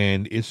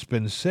 And it's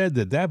been said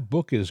that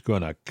book is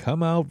going to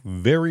come out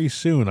very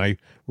soon. I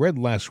read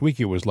last week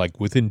it was like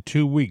within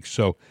 2 weeks,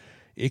 so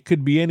it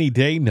could be any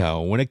day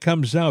now. When it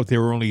comes out,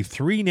 there were only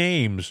 3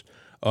 names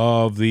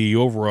of the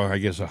over,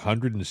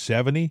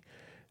 170.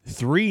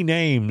 3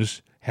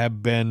 names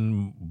have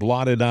been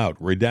blotted out,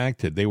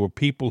 redacted. They were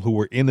people who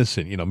were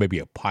innocent, maybe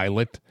a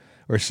pilot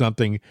or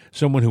something,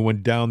 someone who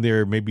went down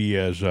there maybe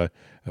as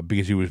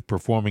because he was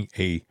performing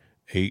a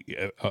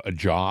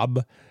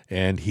job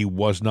and he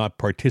was not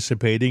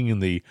participating in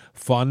the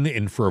fun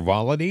and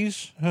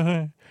frivolities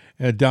down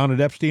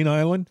at Epstein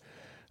Island.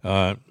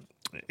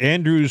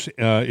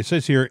 It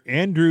says here,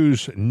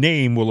 Andrew's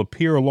name will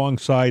appear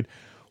alongside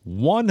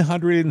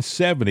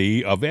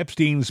 170 of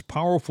Epstein's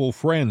powerful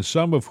friends,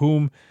 some of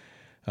whom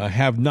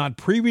have not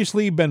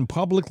previously been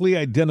publicly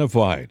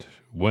identified.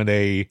 When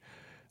a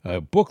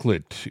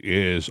booklet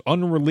is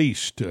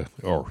unreleased,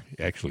 or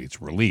actually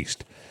it's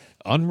released.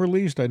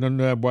 Unreleased? I don't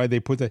know why they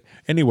put that.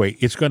 Anyway,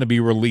 it's going to be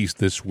released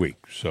this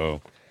week.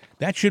 So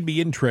that should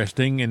be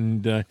interesting.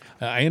 And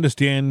I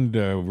understand,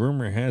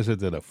 rumor has it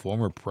that a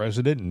former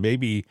president and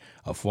maybe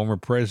a former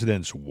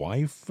president's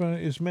wife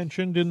is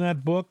mentioned in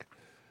that book.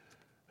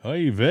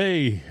 Oy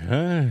vey,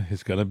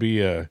 it's going to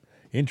be a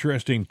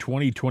interesting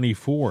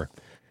 2024.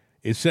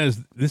 It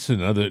says, this is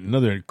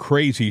another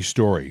crazy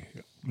story.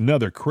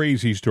 Another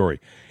crazy story.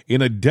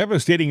 In a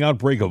devastating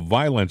outbreak of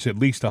violence, at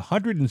least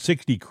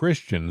 160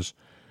 Christians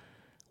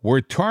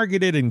were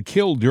targeted and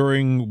killed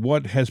during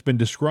what has been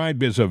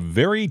described as a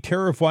very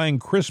terrifying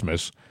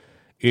Christmas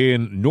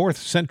in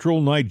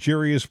north-central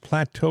Nigeria's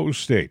Plateau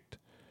State.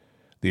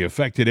 The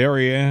affected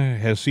area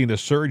has seen a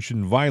surge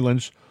in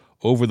violence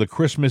over the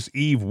Christmas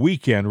Eve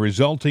weekend,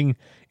 resulting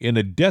in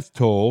a death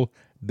toll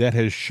that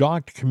has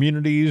shocked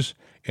communities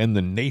and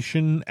the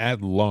nation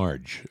at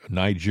large,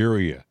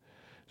 Nigeria.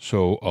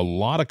 So a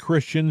lot of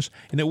Christians,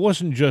 and it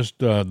wasn't just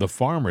the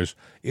farmers,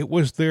 it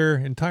was their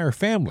entire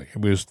family. It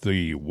was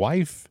the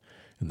wife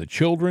and the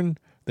children.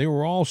 They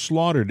were all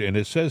slaughtered, and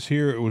it says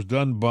here it was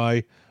done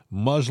by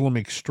Muslim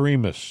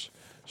extremists.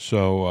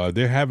 So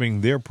they're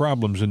having their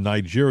problems in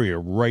Nigeria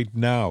right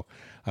now.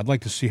 I'd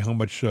like to see how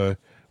much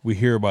we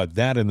hear about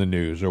that in the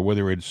news, or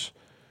whether it's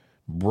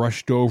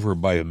brushed over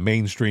by the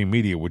mainstream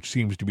media, which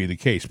seems to be the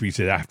case, because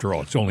after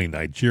all, it's only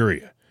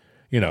Nigeria.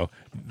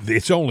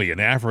 It's only an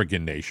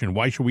African nation.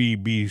 Why should we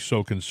be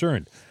so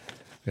concerned?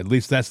 At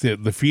least that's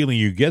the feeling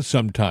you get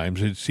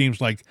sometimes. It seems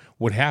like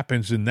what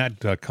happens in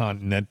that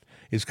continent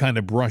is kind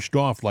of brushed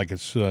off, like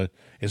it's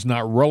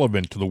not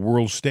relevant to the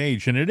world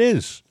stage, and it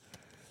is.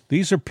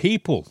 These are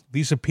people.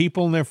 These are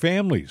people and their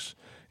families,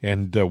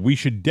 and we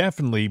should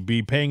definitely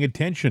be paying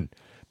attention,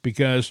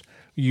 because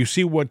you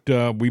see what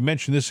we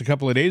mentioned this a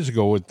couple of days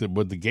ago, what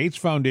the Gates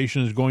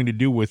Foundation is going to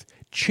do with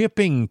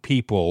chipping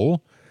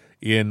people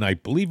in, I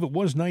believe it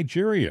was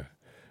Nigeria.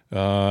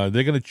 They're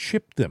going to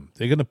chip them.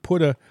 They're going to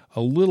put a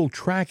little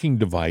tracking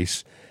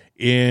device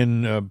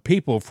in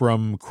people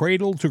from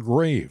cradle to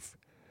grave.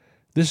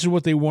 This is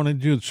what they want to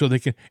do, so they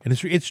can. And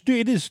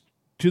it is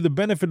to the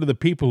benefit of the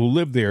people who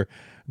live there.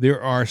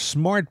 There are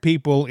smart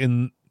people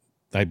in,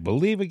 I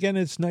believe, again,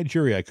 it's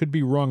Nigeria. I could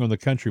be wrong on the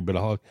country,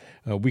 but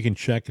we can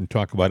check and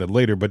talk about it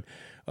later. But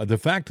the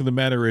fact of the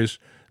matter is,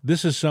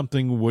 this is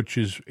something which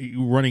is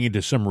running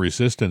into some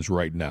resistance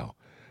right now,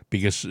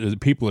 because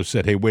people have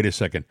said, hey, wait a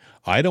second,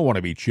 I don't want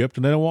to be chipped,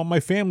 and I don't want my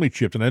family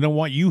chipped, and I don't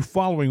want you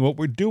following what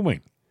we're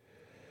doing.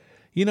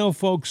 You know,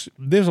 folks,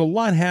 there's a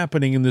lot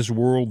happening in this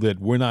world that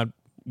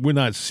we're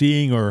not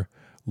seeing or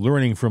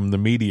learning from the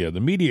media. The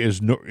media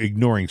is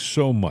ignoring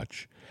so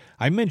much.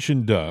 I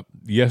mentioned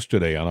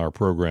yesterday on our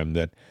program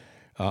that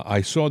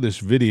I saw this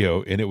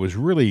video, and it was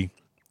really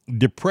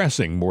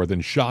depressing more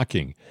than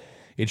shocking.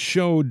 It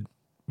showed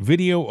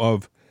video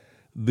of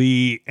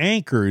the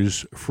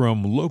anchors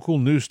from local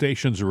news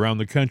stations around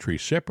the country,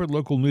 separate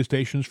local news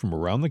stations from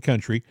around the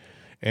country,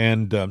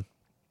 and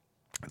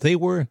they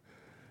were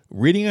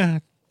reading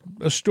a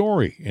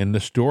story, and the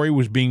story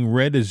was being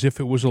read as if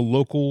it was a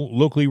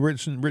locally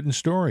written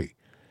story,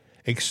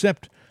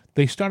 except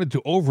they started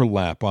to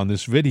overlap on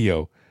this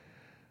video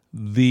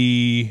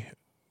the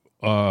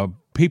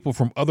people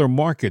from other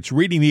markets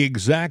reading the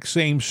exact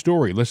same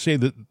story. Let's say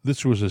that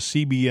this was a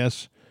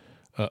CBS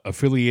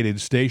affiliated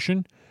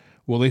station.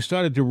 Well, they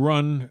started to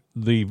run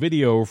the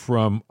video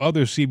from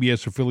other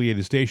CBS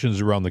affiliated stations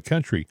around the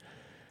country,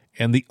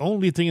 and the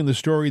only thing in the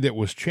story that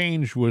was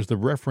changed was the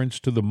reference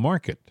to the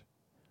market,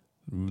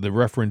 the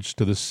reference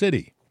to the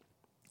city.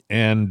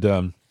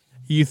 And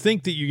you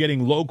think that you're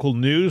getting local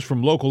news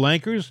from local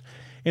anchors,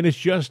 and it's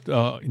just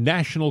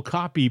national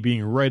copy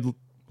being read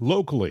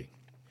locally.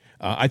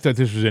 I thought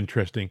this was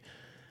interesting.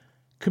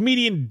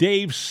 Comedian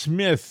Dave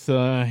Smith,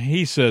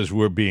 he says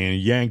we're being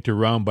yanked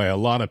around by a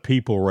lot of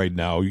people right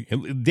now.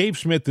 Dave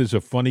Smith is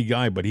a funny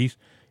guy, but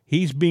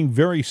he's being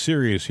very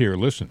serious here.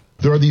 Listen.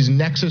 There are these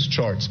nexus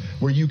charts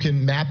where you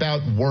can map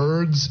out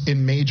words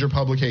in major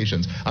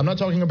publications. I'm not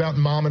talking about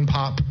mom and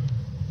pop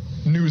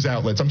news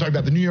outlets. I'm talking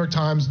about the New York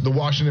Times, the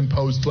Washington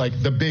Post, like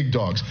the big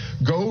dogs.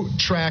 Go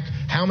track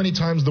how many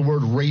times the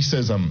word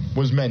racism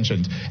was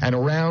mentioned. And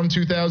around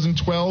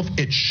 2012,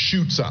 it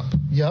shoots up.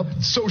 Yep.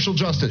 Social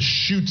justice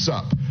shoots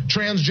up.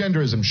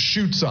 Transgenderism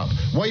shoots up.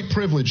 White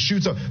privilege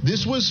shoots up.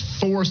 This was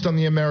forced on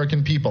the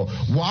American people.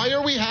 Why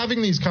are we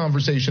having these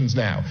conversations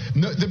now?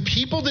 No, the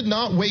people did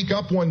not wake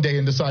up one day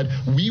and decide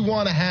we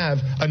want to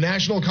have a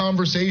national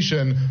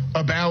conversation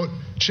about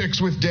chicks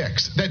with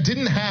dicks. That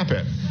didn't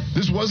happen.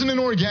 This wasn't an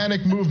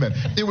organic movement.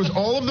 It was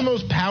all of the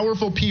most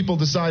powerful people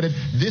decided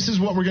this is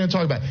what we're going to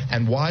talk about.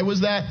 And why was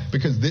that?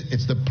 Because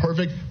it's the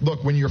perfect,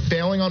 look, when you're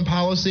failing on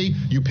policy,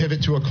 you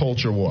pivot to a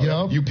culture war.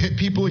 Yep. You pit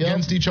people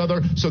against each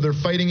other, so they're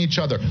fighting each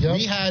other. Yep.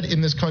 We had in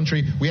this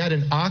country, we had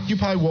an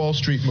Occupy Wall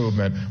Street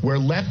movement where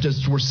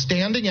leftists were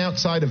standing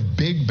outside of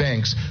big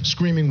banks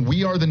screaming,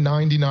 we are the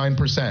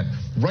 99%.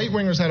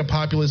 Right-wingers had a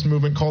populist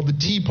movement called the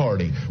Tea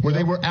Party, where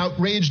they were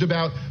outraged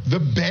about the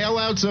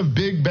bailouts of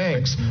big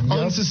banks,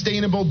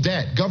 unsustainable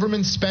debt,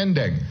 government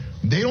spending.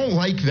 They don't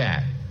like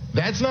that.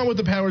 That's not what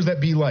the powers that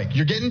be like.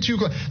 You're getting too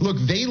close. Look,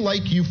 they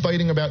like you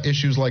fighting about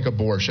issues like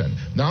abortion.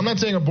 Now, I'm not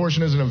saying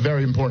abortion isn't a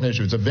very important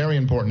issue. It's a very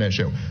important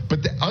issue.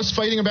 But us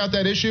fighting about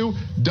that issue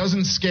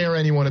doesn't scare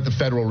anyone at the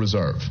Federal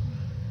Reserve.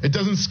 It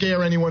doesn't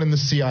scare anyone in the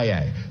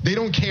CIA. They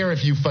don't care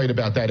if you fight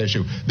about that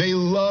issue. They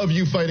love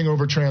you fighting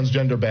over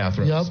transgender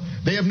bathrooms. Yep.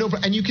 They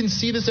have and you can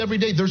see this every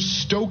day. They're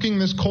stoking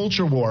this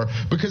culture war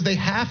because they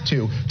have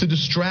to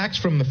distract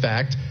from the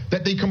fact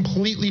that they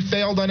completely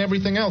failed on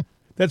everything else.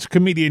 That's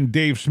comedian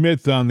Dave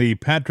Smith on the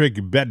Patrick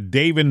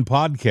Bet-David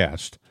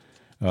podcast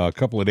a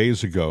couple of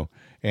days ago.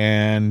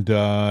 And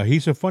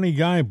he's a funny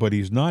guy, but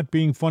he's not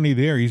being funny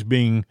there.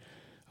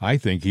 I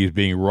think he's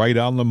being right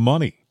on the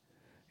money.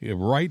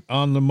 Right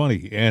on the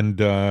money. And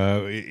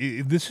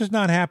this is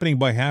not happening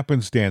by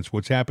happenstance,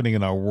 what's happening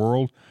in our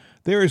world.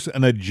 There is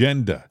an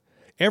agenda.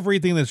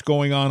 Everything that's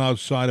going on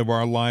outside of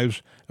our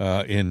lives,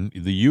 in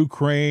the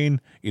Ukraine,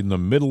 in the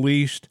Middle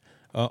East,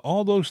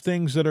 all those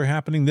things that are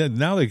happening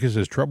now, because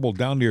there's trouble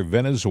down near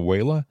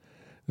Venezuela,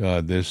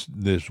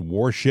 there's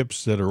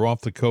warships that are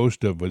off the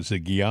coast of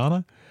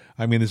Guyana.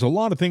 I mean, there's a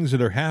lot of things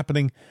that are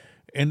happening,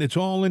 and it's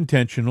all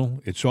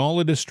intentional. It's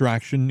all a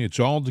distraction. It's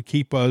all to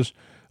keep us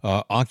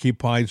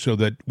occupied so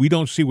that we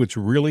don't see what's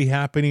really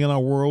happening in our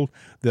world,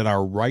 that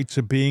our rights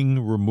are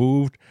being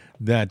removed,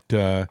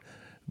 that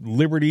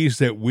liberties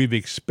that we've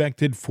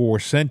expected for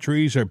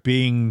centuries are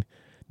being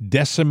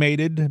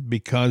decimated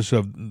because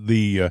of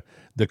the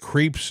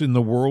creeps in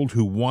the world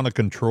who want to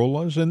control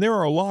us. And there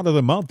are a lot of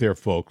them out there,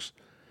 folks.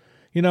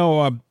 You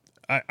know,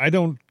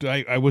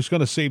 I was going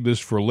to save this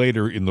for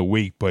later in the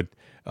week, but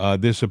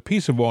there's a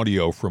piece of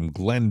audio from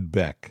Glenn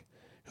Beck,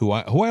 who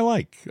I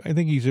like. I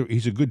think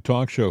he's a good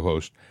talk show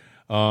host.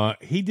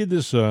 He did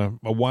this a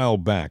while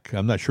back.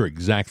 I'm not sure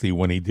exactly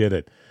when he did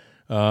it,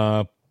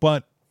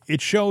 but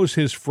it shows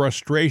his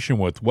frustration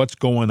with what's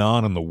going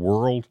on in the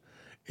world,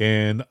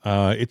 and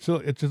it's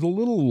a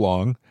little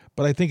long,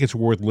 but I think it's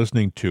worth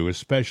listening to,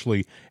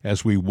 especially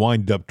as we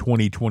wind up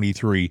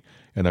 2023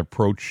 and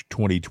approach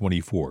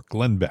 2024.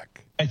 Glenn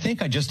Beck. I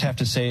think I just have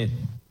to say it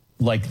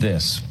like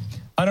this.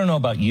 I don't know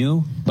about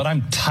you, but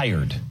I'm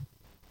tired.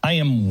 I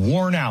am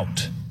worn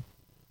out.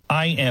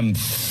 I am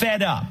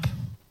fed up.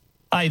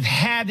 I've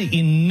had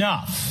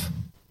enough.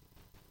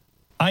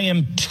 I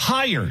am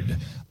tired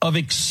of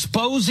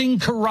exposing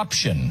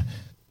corruption,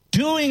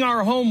 doing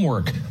our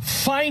homework,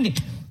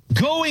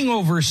 going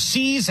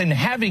overseas and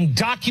having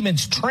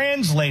documents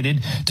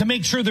translated to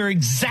make sure they're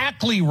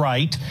exactly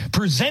right,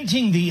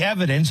 presenting the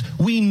evidence.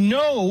 We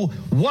know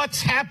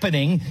what's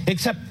happening,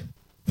 except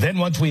then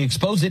once we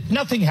expose it,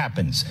 nothing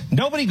happens.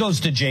 Nobody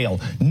goes to jail.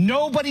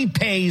 Nobody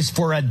pays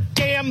for a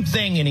damn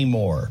thing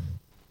anymore.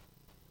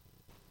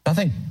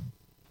 Nothing.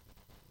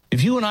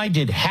 If you and I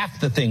did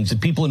half the things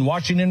that people in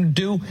Washington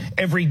do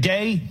every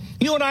day,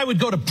 you and I would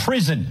go to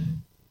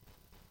prison.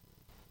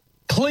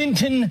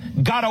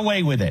 Clinton got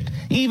away with it.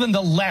 Even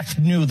the left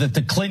knew that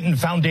the Clinton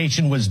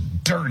Foundation was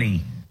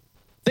dirty.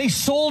 They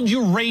sold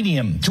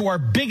uranium to our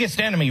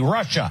biggest enemy,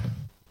 Russia.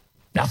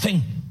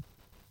 Nothing.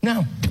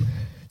 No.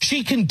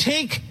 She can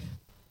take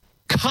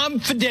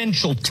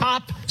confidential,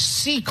 top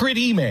secret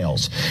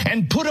emails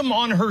and put them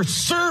on her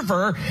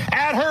server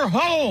at her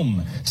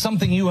home,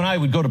 something you and I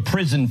would go to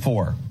prison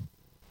for.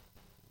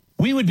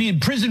 We would be in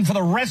prison for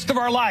the rest of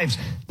our lives.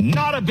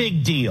 Not a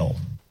big deal.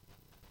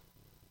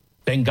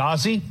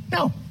 Benghazi?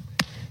 No.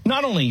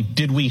 Not only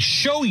did we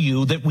show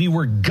you that we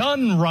were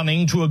gun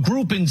running to a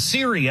group in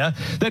Syria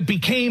that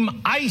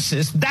became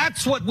ISIS,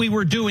 that's what we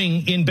were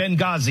doing in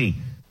Benghazi.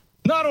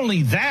 Not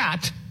only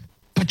that,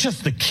 but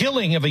just the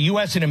killing of a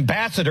U.S.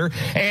 ambassador,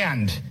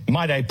 and,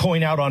 might I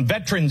point out, on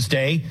Veterans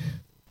Day,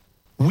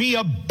 we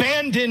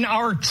abandon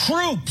our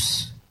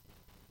troops.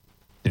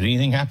 Did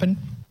anything happen?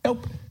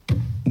 Nope.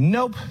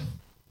 Nope.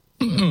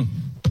 Mm-mm.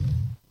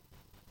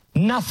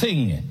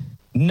 Nothing.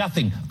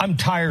 I'm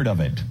tired of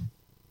it.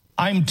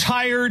 I'm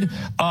tired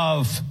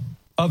of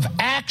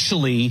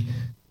actually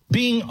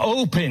being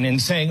open and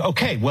saying,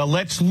 okay, well,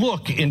 let's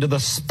look into the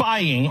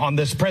spying on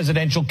this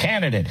presidential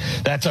candidate.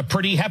 That's a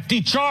pretty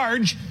hefty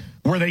charge.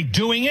 Were they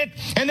doing it?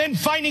 And then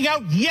finding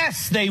out,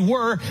 yes, they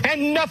were,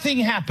 and nothing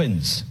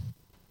happens.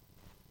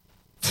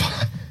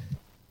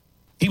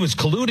 He was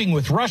colluding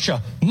with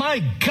Russia. My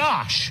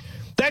gosh.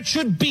 That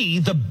should be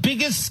the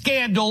biggest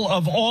scandal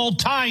of all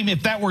time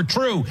if that were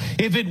true.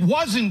 If it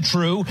wasn't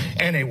true,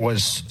 and it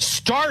was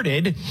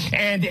started,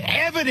 and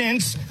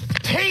evidence,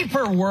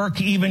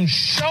 paperwork even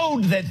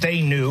showed that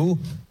they knew,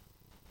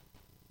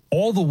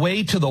 all the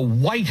way to the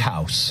White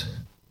House,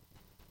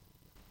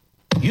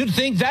 you'd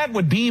think that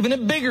would be even a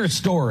bigger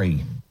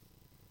story.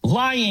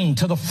 Lying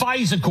to the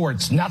FISA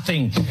courts,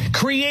 nothing.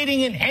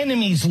 Creating an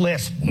enemies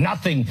list,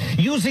 nothing.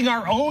 Using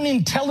our own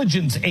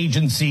intelligence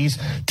agencies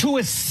to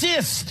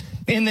assist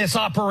in this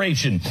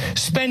operation,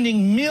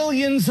 spending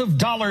millions of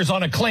dollars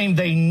on a claim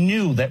they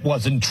knew that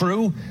wasn't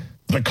true.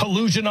 The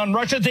collusion on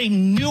Russia, they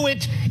knew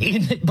it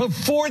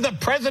before the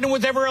president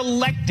was ever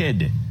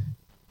elected.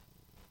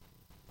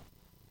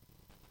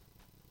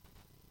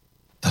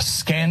 The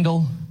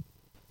scandal,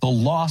 the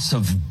loss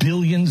of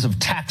billions of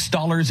tax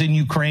dollars in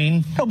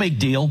Ukraine, no big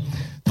deal.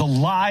 The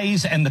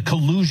lies and the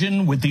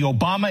collusion with the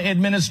Obama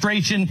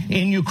administration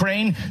in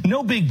Ukraine,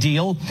 no big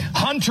deal.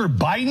 Hunter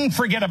Biden,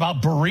 forget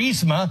about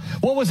Burisma.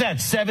 What was that,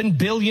 $7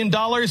 billion?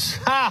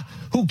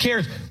 Who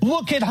cares?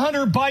 Look at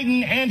Hunter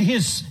Biden and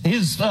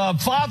his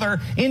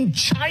father in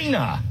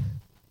China.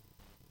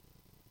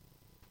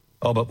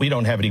 Oh, but we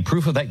don't have any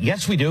proof of that.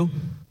 Yes, we do.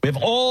 We have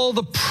all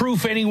the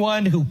proof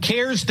anyone who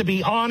cares to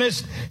be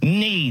honest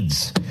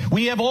needs.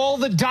 We have all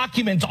the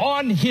documents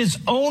on his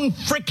own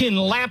frickin'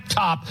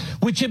 laptop,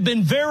 which have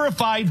been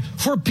verified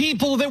for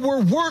people that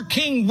were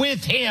working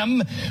with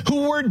him,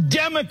 who were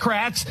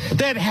Democrats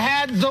that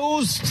had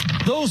those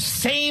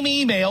same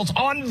emails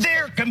on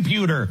their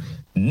computer.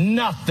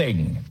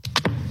 Nothing.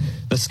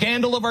 The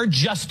scandal of our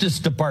Justice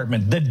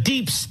Department, the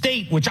deep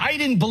state, which I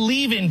didn't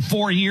believe in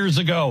 4 years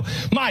ago.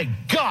 My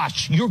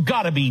gosh, you've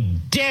got to be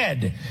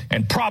dead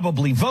and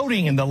probably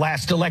voting in the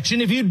last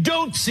election if you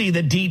don't see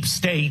the deep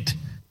state.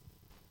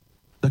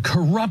 The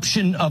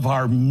corruption of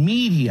our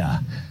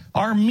media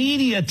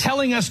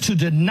telling us to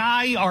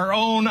deny our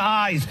own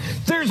eyes.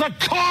 There's a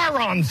car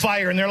on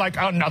fire, and they're like,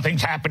 oh,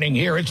 nothing's happening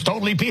here. It's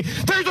totally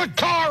peaceful. There's a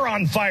car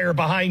on fire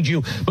behind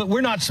you, but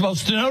we're not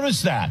supposed to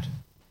notice that.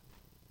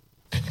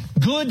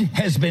 Good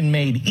has been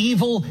made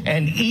evil,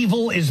 and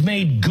evil is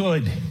made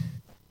good.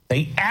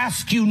 They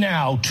ask you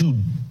now to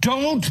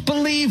don't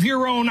believe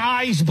your own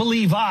eyes,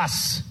 believe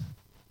us.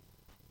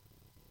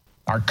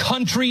 Our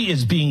country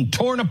is being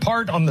torn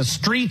apart on the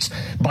streets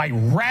by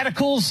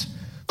radicals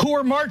who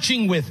are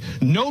marching with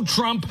no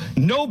Trump,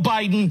 no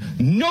Biden,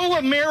 no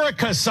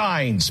America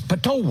signs.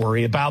 But don't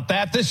worry about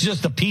that. This is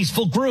just a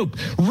peaceful group.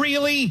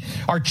 Really?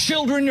 Our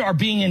children are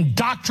being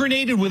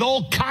indoctrinated with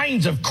all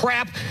kinds of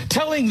crap,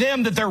 telling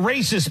them that they're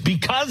racist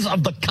because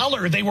of the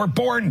color they were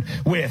born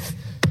with.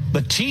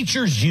 The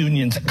teachers'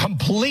 unions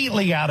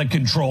completely out of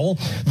control.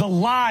 The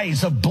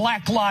lies of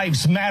Black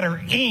Lives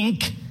Matter,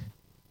 Inc.,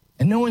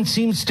 And no one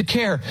seems to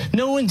care.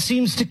 No one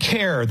seems to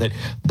care that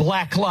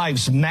Black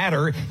Lives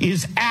Matter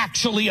is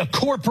actually a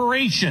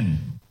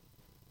corporation.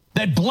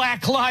 That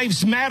Black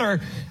Lives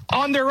Matter,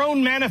 on their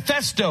own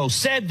manifesto,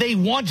 said they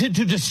wanted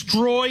to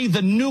destroy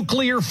the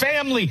nuclear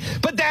family.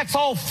 But that's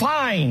all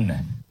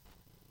fine.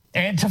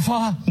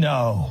 Antifa?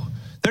 No,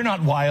 they're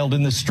not wild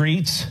in the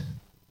streets.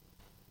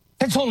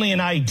 That's only an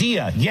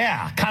idea.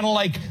 Yeah, kind of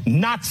like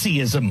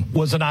Nazism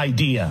was an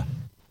idea.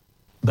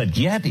 But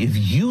yet, if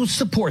you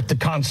support the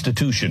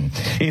Constitution,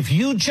 if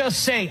you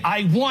just say,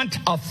 I want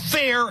a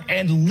fair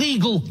and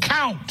legal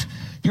count,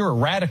 you're a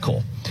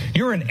radical.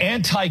 You're an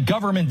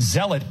anti-government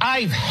zealot.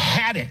 I've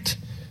had it.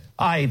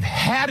 I've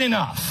had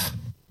enough.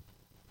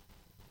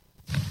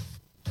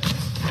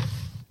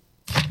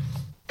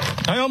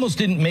 I almost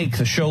didn't make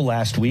the show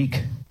last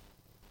week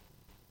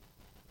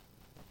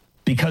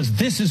because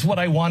this is what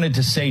I wanted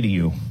to say to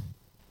you.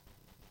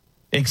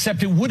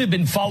 Except it would have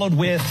been followed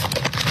with,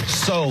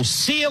 so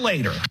see you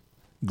later.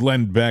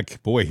 Glenn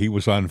Beck, boy, he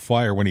was on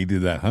fire when he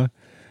did that, huh?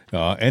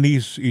 And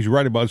he's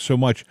right about so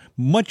much.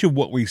 Much of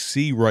what we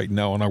see right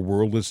now in our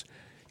world is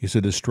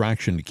a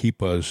distraction to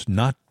keep us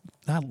not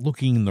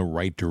looking in the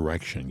right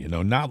direction,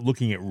 not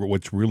looking at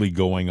what's really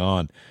going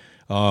on.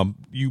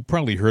 You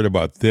probably heard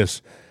about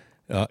this.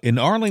 In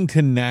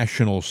Arlington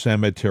National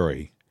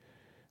Cemetery,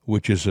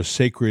 which is a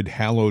sacred,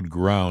 hallowed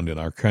ground in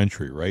our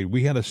country, right?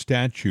 We had a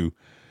statue.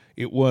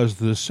 It was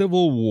the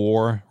Civil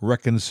War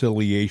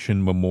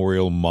Reconciliation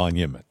Memorial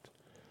Monument.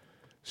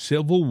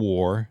 Civil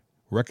War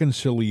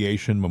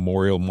Reconciliation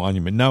Memorial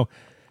Monument. Now,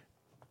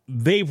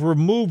 they've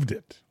removed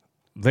it.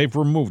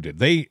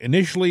 They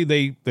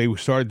initially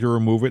started to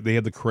remove it. They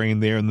had the crane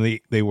there, and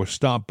they were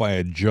stopped by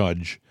a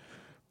judge.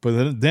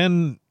 But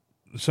then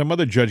some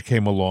other judge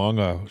came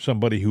along,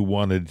 somebody who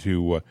wanted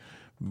to,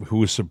 who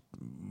was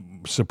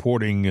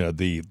supporting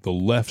the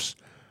left's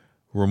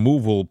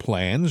removal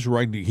plans,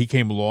 right? He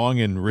came along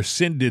and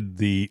rescinded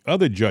the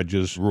other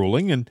judge's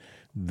ruling, and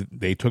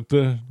they took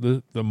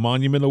the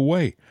monument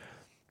away.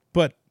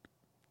 But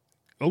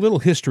a little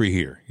history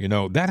here.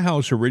 That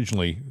house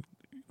originally,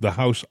 the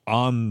house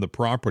on the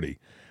property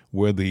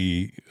where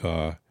the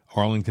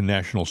Arlington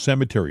National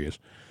Cemetery is,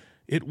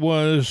 it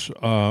was,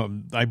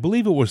 I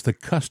believe it was the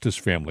Custis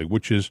family,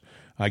 which is,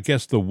 I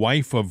guess, the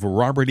wife of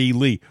Robert E.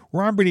 Lee.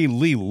 Robert E.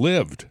 Lee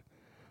lived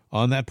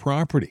on that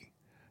property.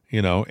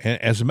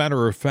 As a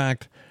matter of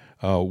fact,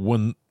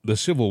 when the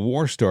Civil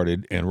War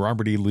started and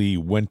Robert E. Lee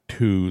went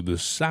to the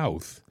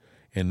South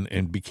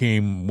and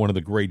became one of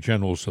the great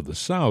generals of the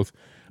South,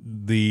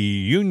 the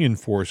Union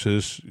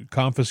forces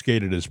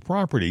confiscated his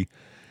property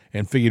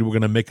and figured we're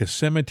going to make a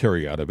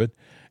cemetery out of it.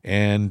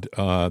 And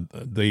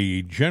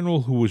the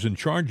general who was in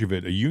charge of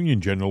it, a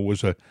Union general,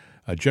 was a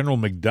General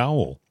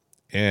McDowell.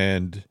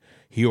 And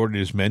he ordered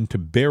his men to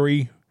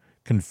bury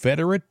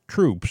Confederate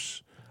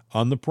troops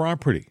on the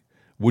property,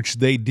 which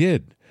they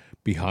did.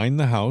 Behind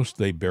the house,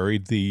 they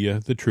buried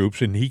the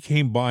troops, and he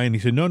came by and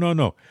he said,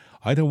 no,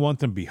 I don't want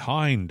them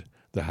behind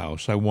the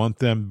house. I want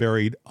them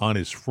buried on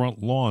his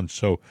front lawn,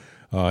 so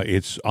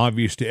it's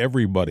obvious to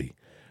everybody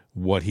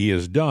what he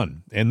has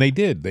done. And they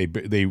did. They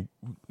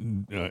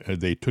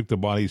took the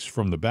bodies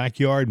from the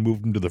backyard,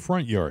 moved them to the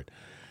front yard.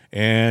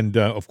 And,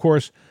 of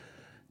course,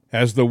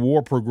 as the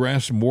war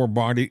progressed, more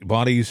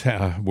bodies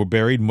were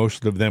buried.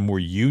 Most of them were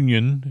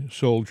Union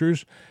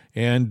soldiers.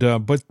 And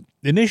but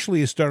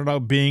initially it started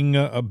out being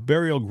a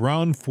burial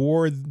ground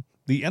for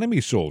the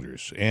enemy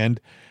soldiers. And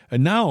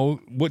now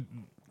what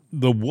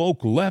the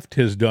woke left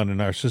has done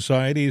in our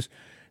society is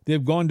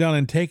they've gone down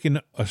and taken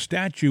a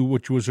statue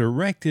which was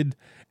erected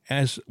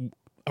as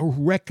a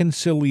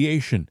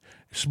reconciliation,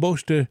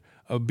 supposed to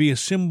be a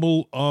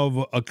symbol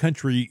of a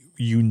country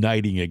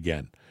uniting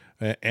again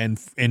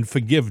and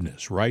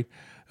forgiveness, right?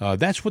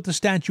 That's what the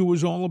statue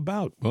was all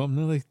about. Well,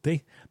 no,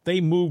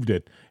 they moved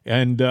it,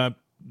 and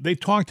they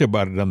talked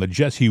about it on the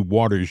Jesse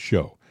Waters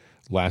show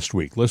last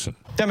week. Listen.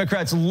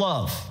 Democrats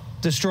love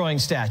destroying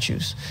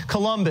statues.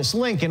 Columbus,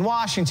 Lincoln,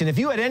 Washington. If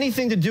you had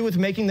anything to do with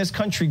making this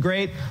country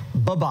great,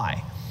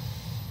 bye-bye.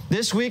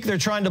 This week, they're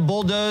trying to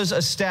bulldoze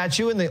a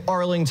statue in the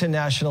Arlington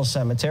National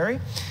Cemetery.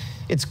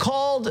 It's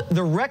called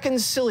the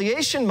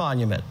Reconciliation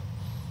Monument.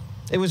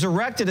 It was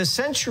erected a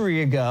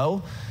century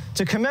ago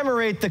to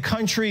commemorate the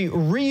country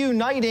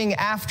reuniting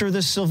after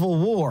the Civil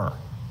War.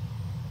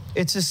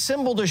 It's a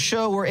symbol to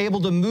show we're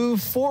able to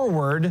move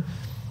forward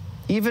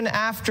even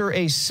after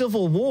a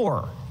civil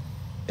war.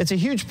 It's a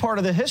huge part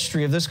of the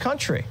history of this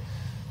country.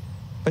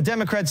 But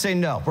Democrats say,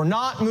 no, we're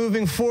not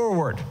moving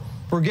forward.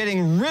 We're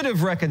getting rid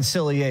of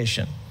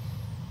reconciliation.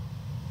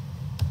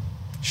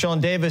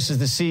 Sean Davis is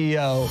the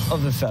CEO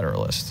of The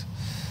Federalist.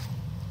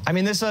 I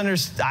mean,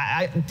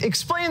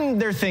 explain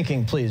their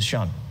thinking, please,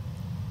 Sean.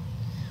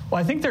 Well,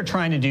 I think they're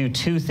trying to do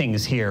two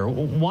things here.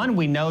 One,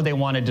 we know they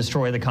want to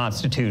destroy the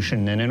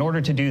Constitution, and in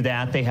order to do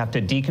that, they have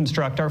to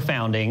deconstruct our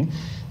founding.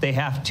 They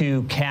have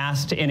to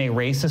cast in a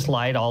racist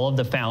light all of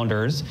the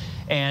founders.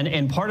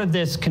 And part of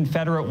this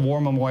Confederate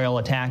War Memorial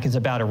attack is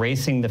about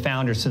erasing the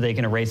founders so they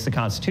can erase the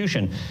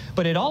Constitution.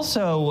 But it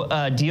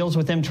also deals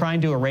with them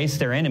trying to erase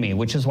their enemy,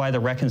 which is why the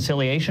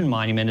Reconciliation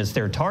Monument is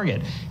their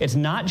target. It's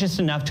not just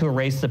enough to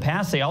erase the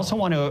past. They also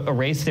want to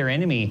erase their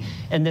enemy.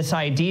 And this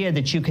idea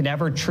that you can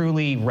never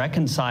truly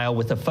reconcile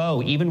with a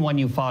foe, even one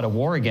you fought a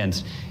war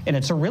against. And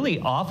it's a really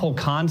awful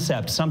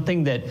concept,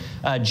 something that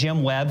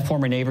Jim Webb,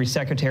 former Navy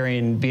Secretary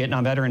and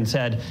Vietnam veteran,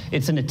 said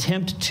it's an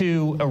attempt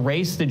to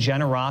erase the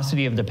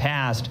generosity of the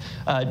past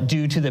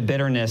due to the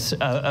bitterness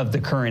of the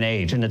current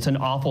age. And it's an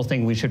awful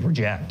thing we should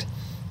reject.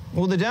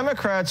 Well, the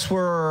Democrats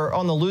were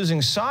on the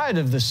losing side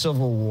of the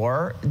Civil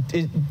War.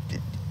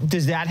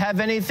 Does that have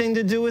anything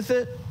to do with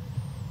it?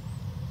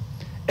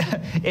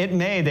 It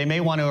may. They may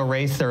want to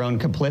erase their own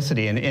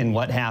complicity in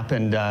what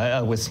happened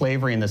with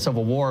slavery in the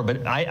Civil War.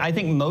 But I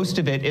think most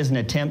of it is an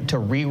attempt to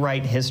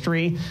rewrite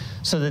history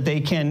so that they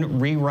can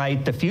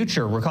rewrite the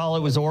future. Recall, it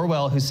was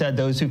Orwell who said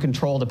those who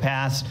control the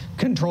past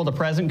control the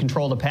present,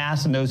 control the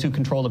past, and those who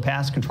control the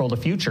past control the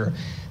future.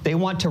 They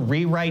want to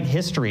rewrite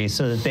history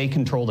so that they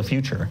control the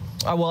future.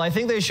 Well, I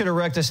think they should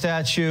erect a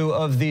statue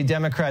of the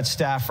Democrat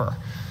staffer.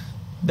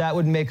 That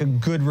would make a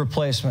good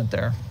replacement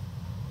there.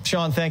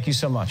 Sean, thank you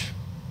so much.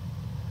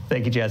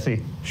 Thank you,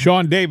 Jesse.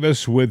 Sean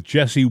Davis with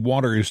Jesse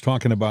Waters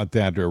talking about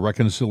that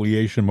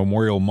Reconciliation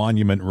Memorial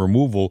Monument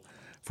removal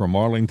from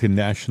Arlington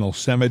National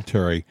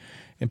Cemetery.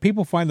 And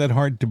people find that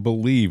hard to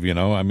believe, you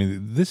know. I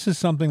mean, this is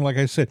something, like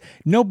I said,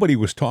 nobody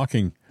was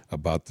talking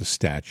about the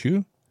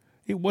statue.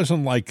 It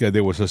wasn't like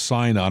there was a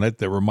sign on it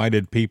that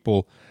reminded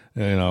people,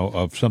 you know,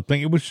 of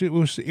something. It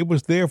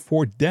was there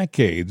for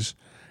decades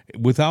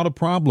without a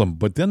problem.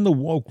 But then the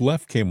woke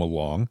left came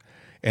along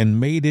and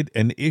made it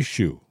an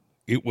issue.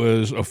 It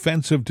was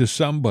offensive to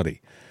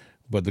somebody.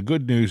 But the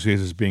good news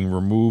is it's being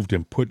removed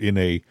and put in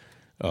a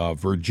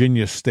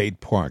Virginia State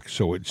Park.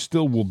 So it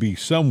still will be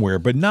somewhere,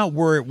 but not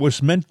where it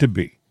was meant to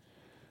be.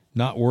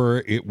 Not where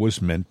it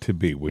was meant to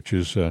be, which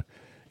is,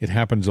 it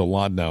happens a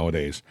lot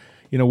nowadays.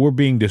 You know, we're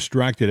being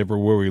distracted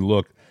everywhere we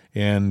look,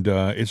 and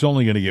it's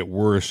only going to get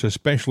worse,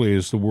 especially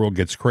as the world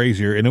gets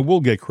crazier, and it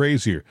will get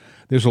crazier.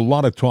 There's a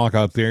lot of talk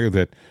out there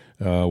that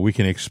we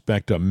can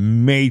expect a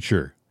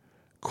major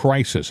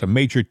crisis, a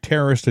major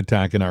terrorist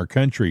attack in our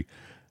country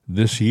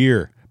this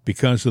year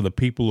because of the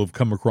people who've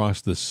come across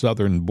the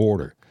southern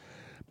border.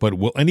 But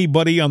will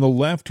anybody on the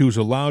left who's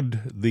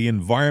allowed the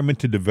environment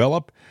to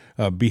develop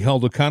be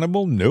held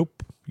accountable?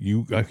 Nope.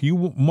 You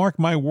mark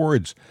my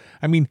words.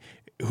 I mean,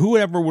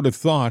 whoever would have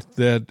thought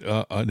that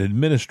an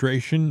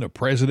administration, a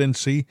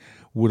presidency,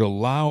 would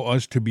allow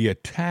us to be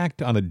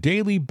attacked on a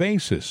daily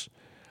basis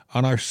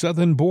on our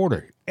southern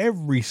border?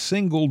 Every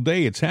single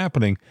day it's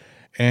happening,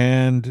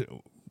 and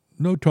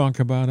no talk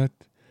about it.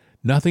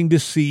 Nothing to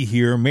see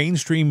here.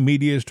 Mainstream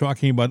media is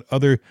talking about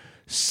other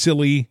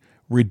silly,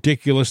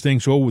 ridiculous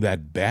things. Oh,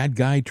 that bad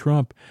guy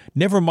Trump.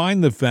 Never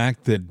mind the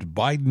fact that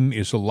Biden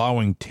is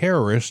allowing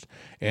terrorists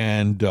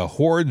and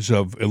hordes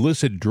of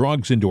illicit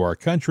drugs into our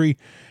country.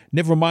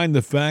 Never mind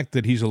the fact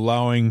that he's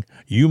allowing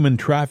human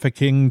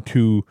trafficking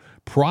to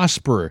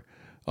prosper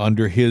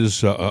under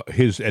his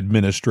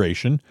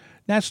administration.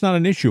 That's not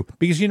an issue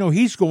because, you know,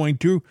 he's going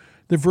to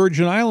the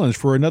Virgin Islands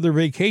for another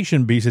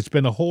vacation because it's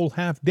been a whole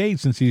half day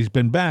since he's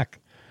been back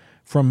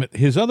from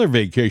his other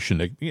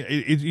vacation.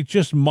 It's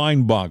just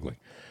mind-boggling.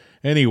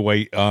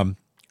 Anyway, I'm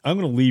going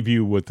to leave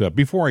you with,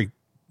 before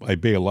I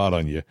bail out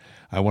on you,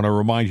 I want to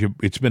remind you,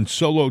 it's been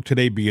solo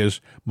today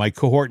because my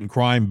cohort in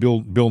crime,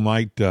 Bill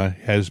Knight,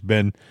 has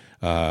been,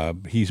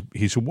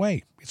 he's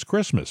away. It's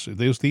Christmas.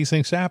 These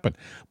things happen.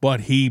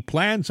 But he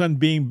plans on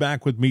being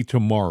back with me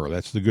tomorrow.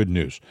 That's the good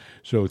news.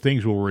 So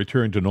things will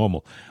return to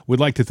normal. We'd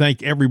like to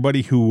thank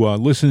everybody who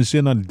listens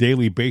in on a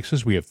daily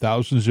basis. We have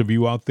thousands of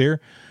you out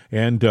there.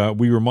 And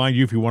we remind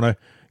you, if you want to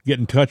get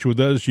in touch with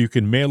us, you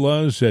can mail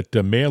us at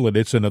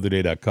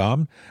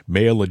mail@itsanotherday.com,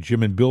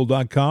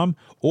 mail@jimandbill.com,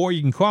 or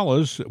you can call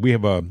us. We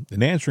have an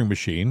answering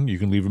machine. You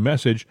can leave a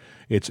message.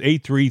 It's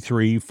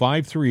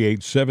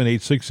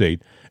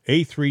 833-538-7868,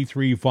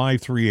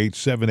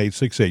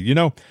 833-538-7868. You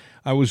know,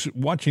 I was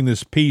watching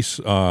this piece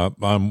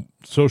on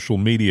social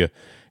media,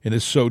 and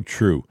it's so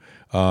true.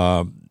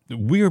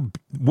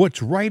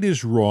 What's right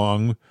is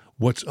wrong.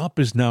 What's up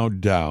is now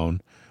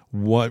down.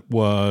 What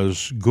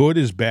was good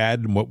is bad,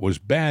 and what was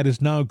bad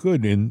is now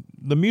good. In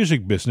the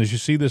music business, you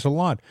see this a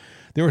lot.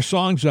 There are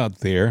songs out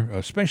there,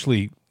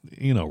 especially,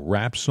 you know,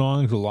 rap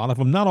songs, a lot of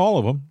them, not all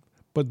of them,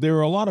 but there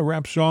are a lot of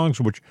rap songs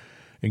which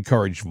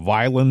encourage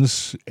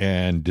violence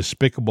and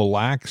despicable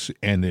acts,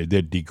 and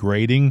they're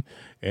degrading,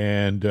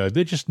 and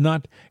they're just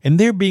not, and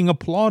they're being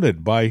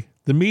applauded by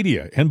the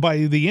media and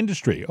by the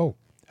industry. Oh,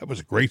 that was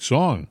a great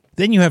song.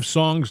 Then you have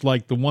songs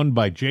like the one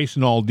by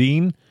Jason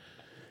Aldean,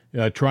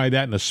 Try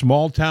That in a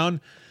Small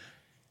Town.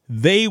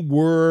 They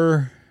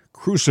were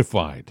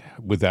crucified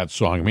with that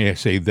song. I mean, I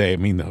say they, I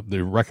mean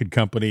the record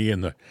company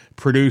and the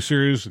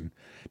producers and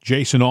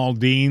Jason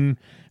Aldean.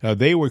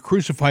 They were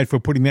crucified for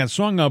putting that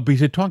song out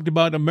because it talked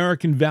about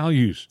American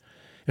values.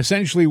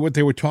 essentially what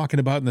they were talking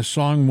about in the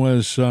song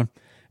was,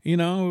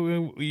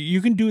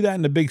 you can do that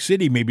in a big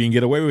city maybe and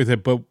get away with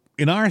it, but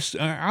in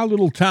our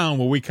little town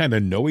where we kind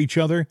of know each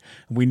other,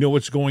 we know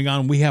what's going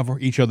on, we have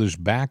each other's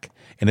back,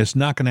 and it's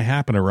not going to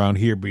happen around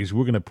here because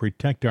we're going to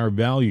protect our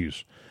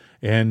values.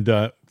 And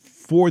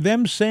for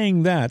them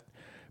saying that,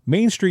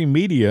 mainstream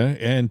media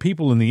and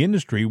people in the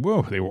industry,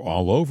 whoa, they were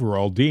all over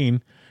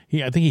Aldean.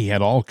 I think he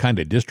had all kind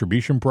of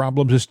distribution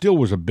problems. It still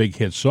was a big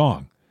hit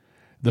song.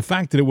 The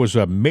fact that it was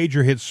a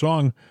major hit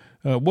song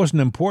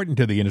wasn't important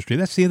to the industry.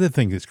 That's the other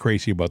thing that's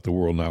crazy about the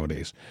world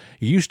nowadays.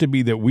 It used to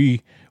be that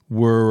we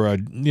were,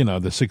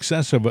 the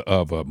success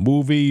of a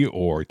movie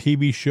or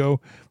TV show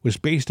was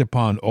based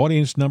upon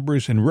audience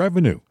numbers and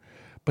revenue.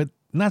 But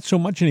not so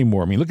much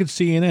anymore. I mean, look at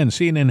CNN.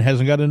 CNN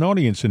hasn't got an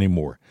audience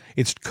anymore.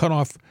 It's cut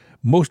off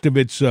most of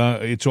its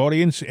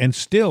audience, and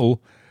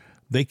still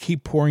they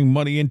keep pouring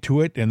money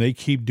into it, and they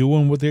keep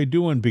doing what they're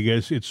doing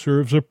because it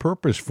serves a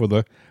purpose for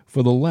the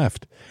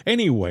left.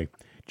 Anyway,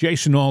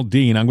 Jason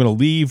Aldean, I'm going to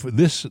leave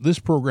this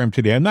program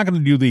today. I'm not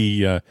going to do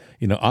the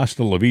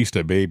hasta la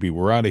vista, baby,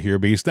 we're out of here,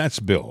 because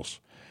that's Bill's,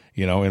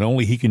 and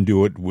only he can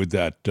do it with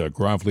that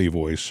grovelly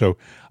voice. So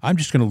I'm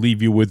just going to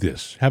leave you with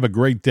this. Have a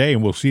great day,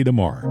 and we'll see you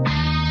tomorrow.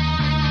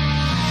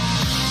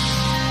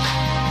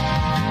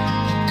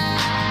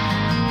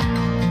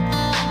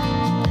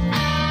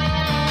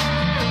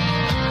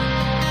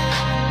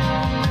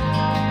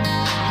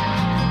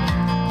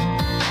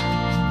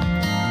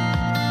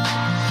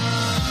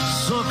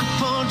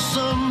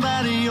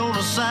 Somebody on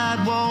a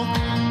sidewalk,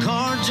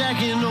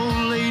 carjacking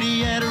old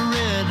lady at a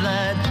red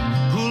light,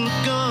 pull a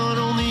gun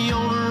on the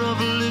owner of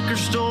a liquor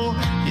store.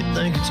 You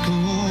think it's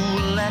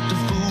cool, act a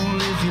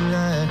fool if you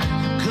like.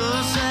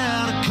 Cuss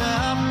out a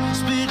cop,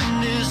 spit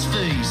in his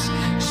face,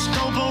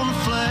 stomp on the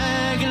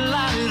flag and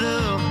light it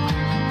up.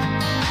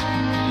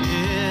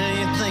 Yeah,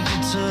 you think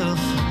you're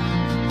tough.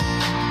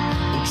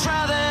 Well,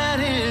 try that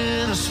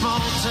in a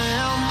small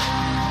town,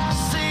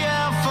 see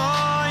how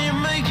far you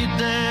make it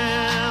down.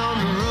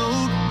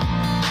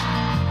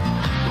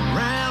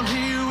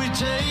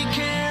 Take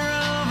care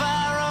of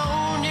our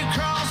own. You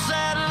cross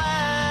that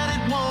line,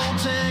 it won't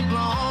take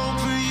long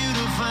for you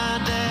to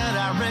find out.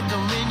 I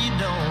recommend you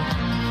don't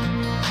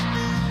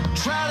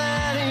try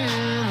that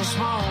in a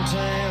small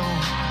town.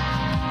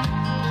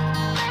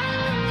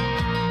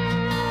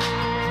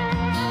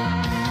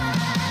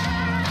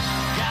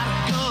 Got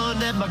a gun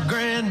that my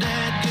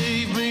granddad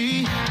gave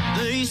me.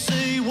 They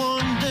say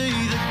one day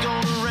they're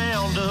gonna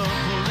round up.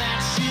 Well, that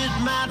shit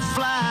might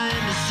fly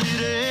in the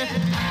city.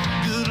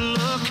 Good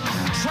luck.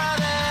 Try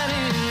that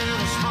in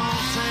a small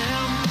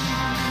town.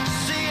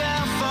 See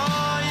how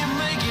far you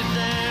make it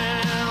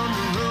down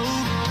the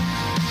road.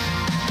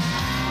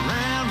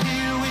 Around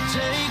here we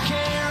take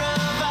care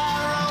of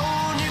our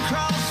own. You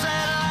cross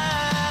that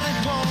line, it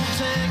won't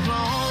take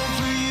long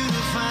for you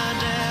to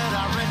find out.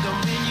 I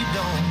recommend you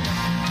don't.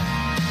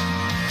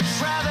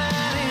 Try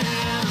that in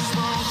a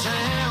small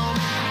town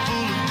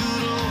full of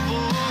good old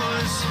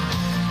boys,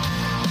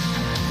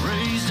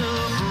 raised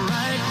up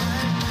right.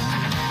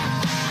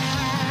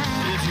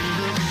 If you're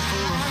looking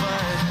for a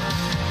fight,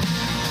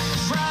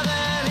 try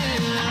that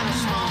in a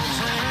small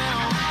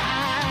town.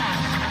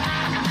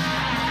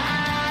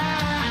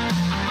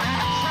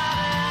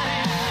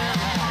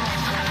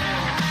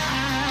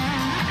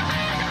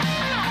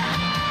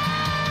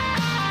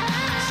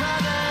 Try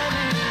that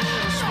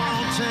in a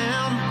small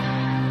town.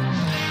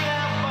 See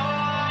how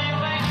far you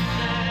make it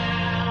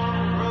down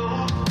the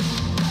road.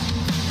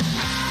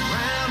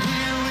 Around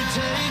here we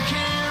take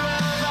care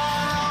of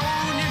our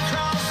own. You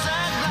cross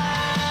that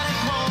line, it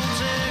won't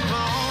take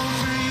long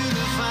for you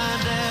to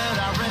find out.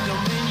 I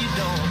recommend you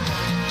don't.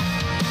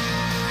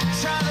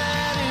 Try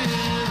that in a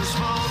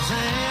small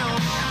town.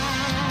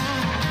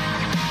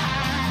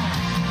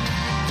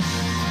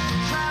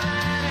 Try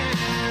that in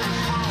a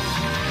small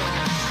town.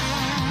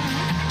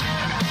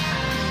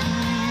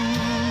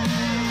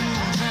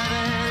 Try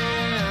that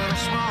in a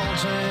small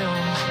town.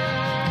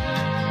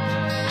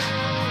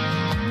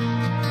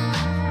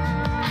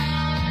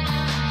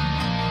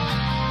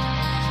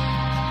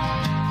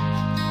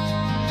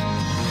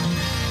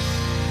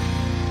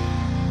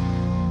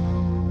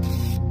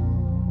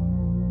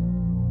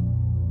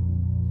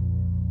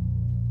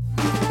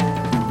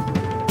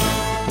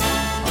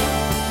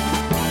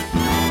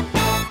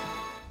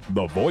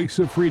 The voice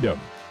of freedom,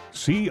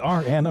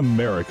 CRN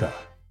America.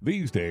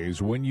 These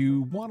days, when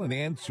you want an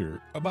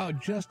answer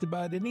about just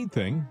about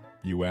anything,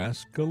 you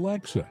ask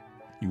Alexa.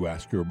 You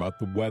ask her about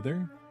the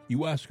weather.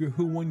 You ask her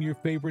who won your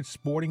favorite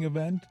sporting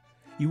event.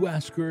 You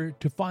ask her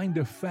to find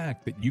a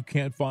fact that you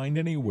can't find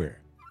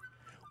anywhere.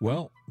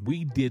 Well,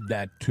 we did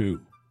that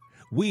too.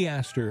 We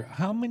asked her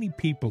how many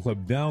people have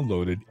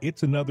downloaded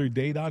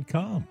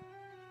it'sanotherday.com.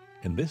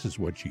 And this is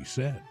what she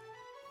said.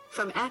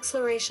 From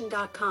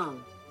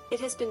acceleration.com. It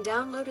has been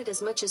downloaded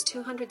as much as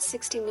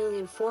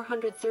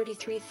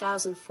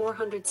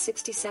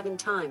 260,433,467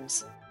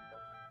 times.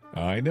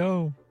 I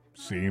know.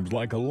 Seems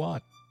like a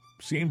lot.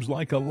 Seems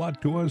like a lot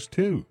to us,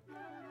 too.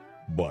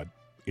 But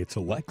it's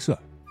Alexa.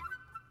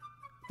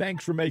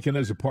 Thanks for making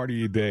us a part of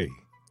your day.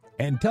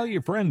 And tell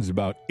your friends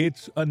about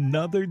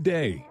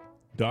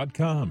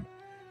itsanotherday.com.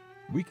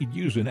 We could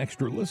use an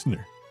extra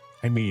listener.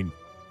 I mean,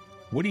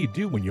 what do you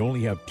do when you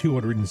only have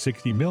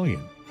 260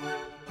 million?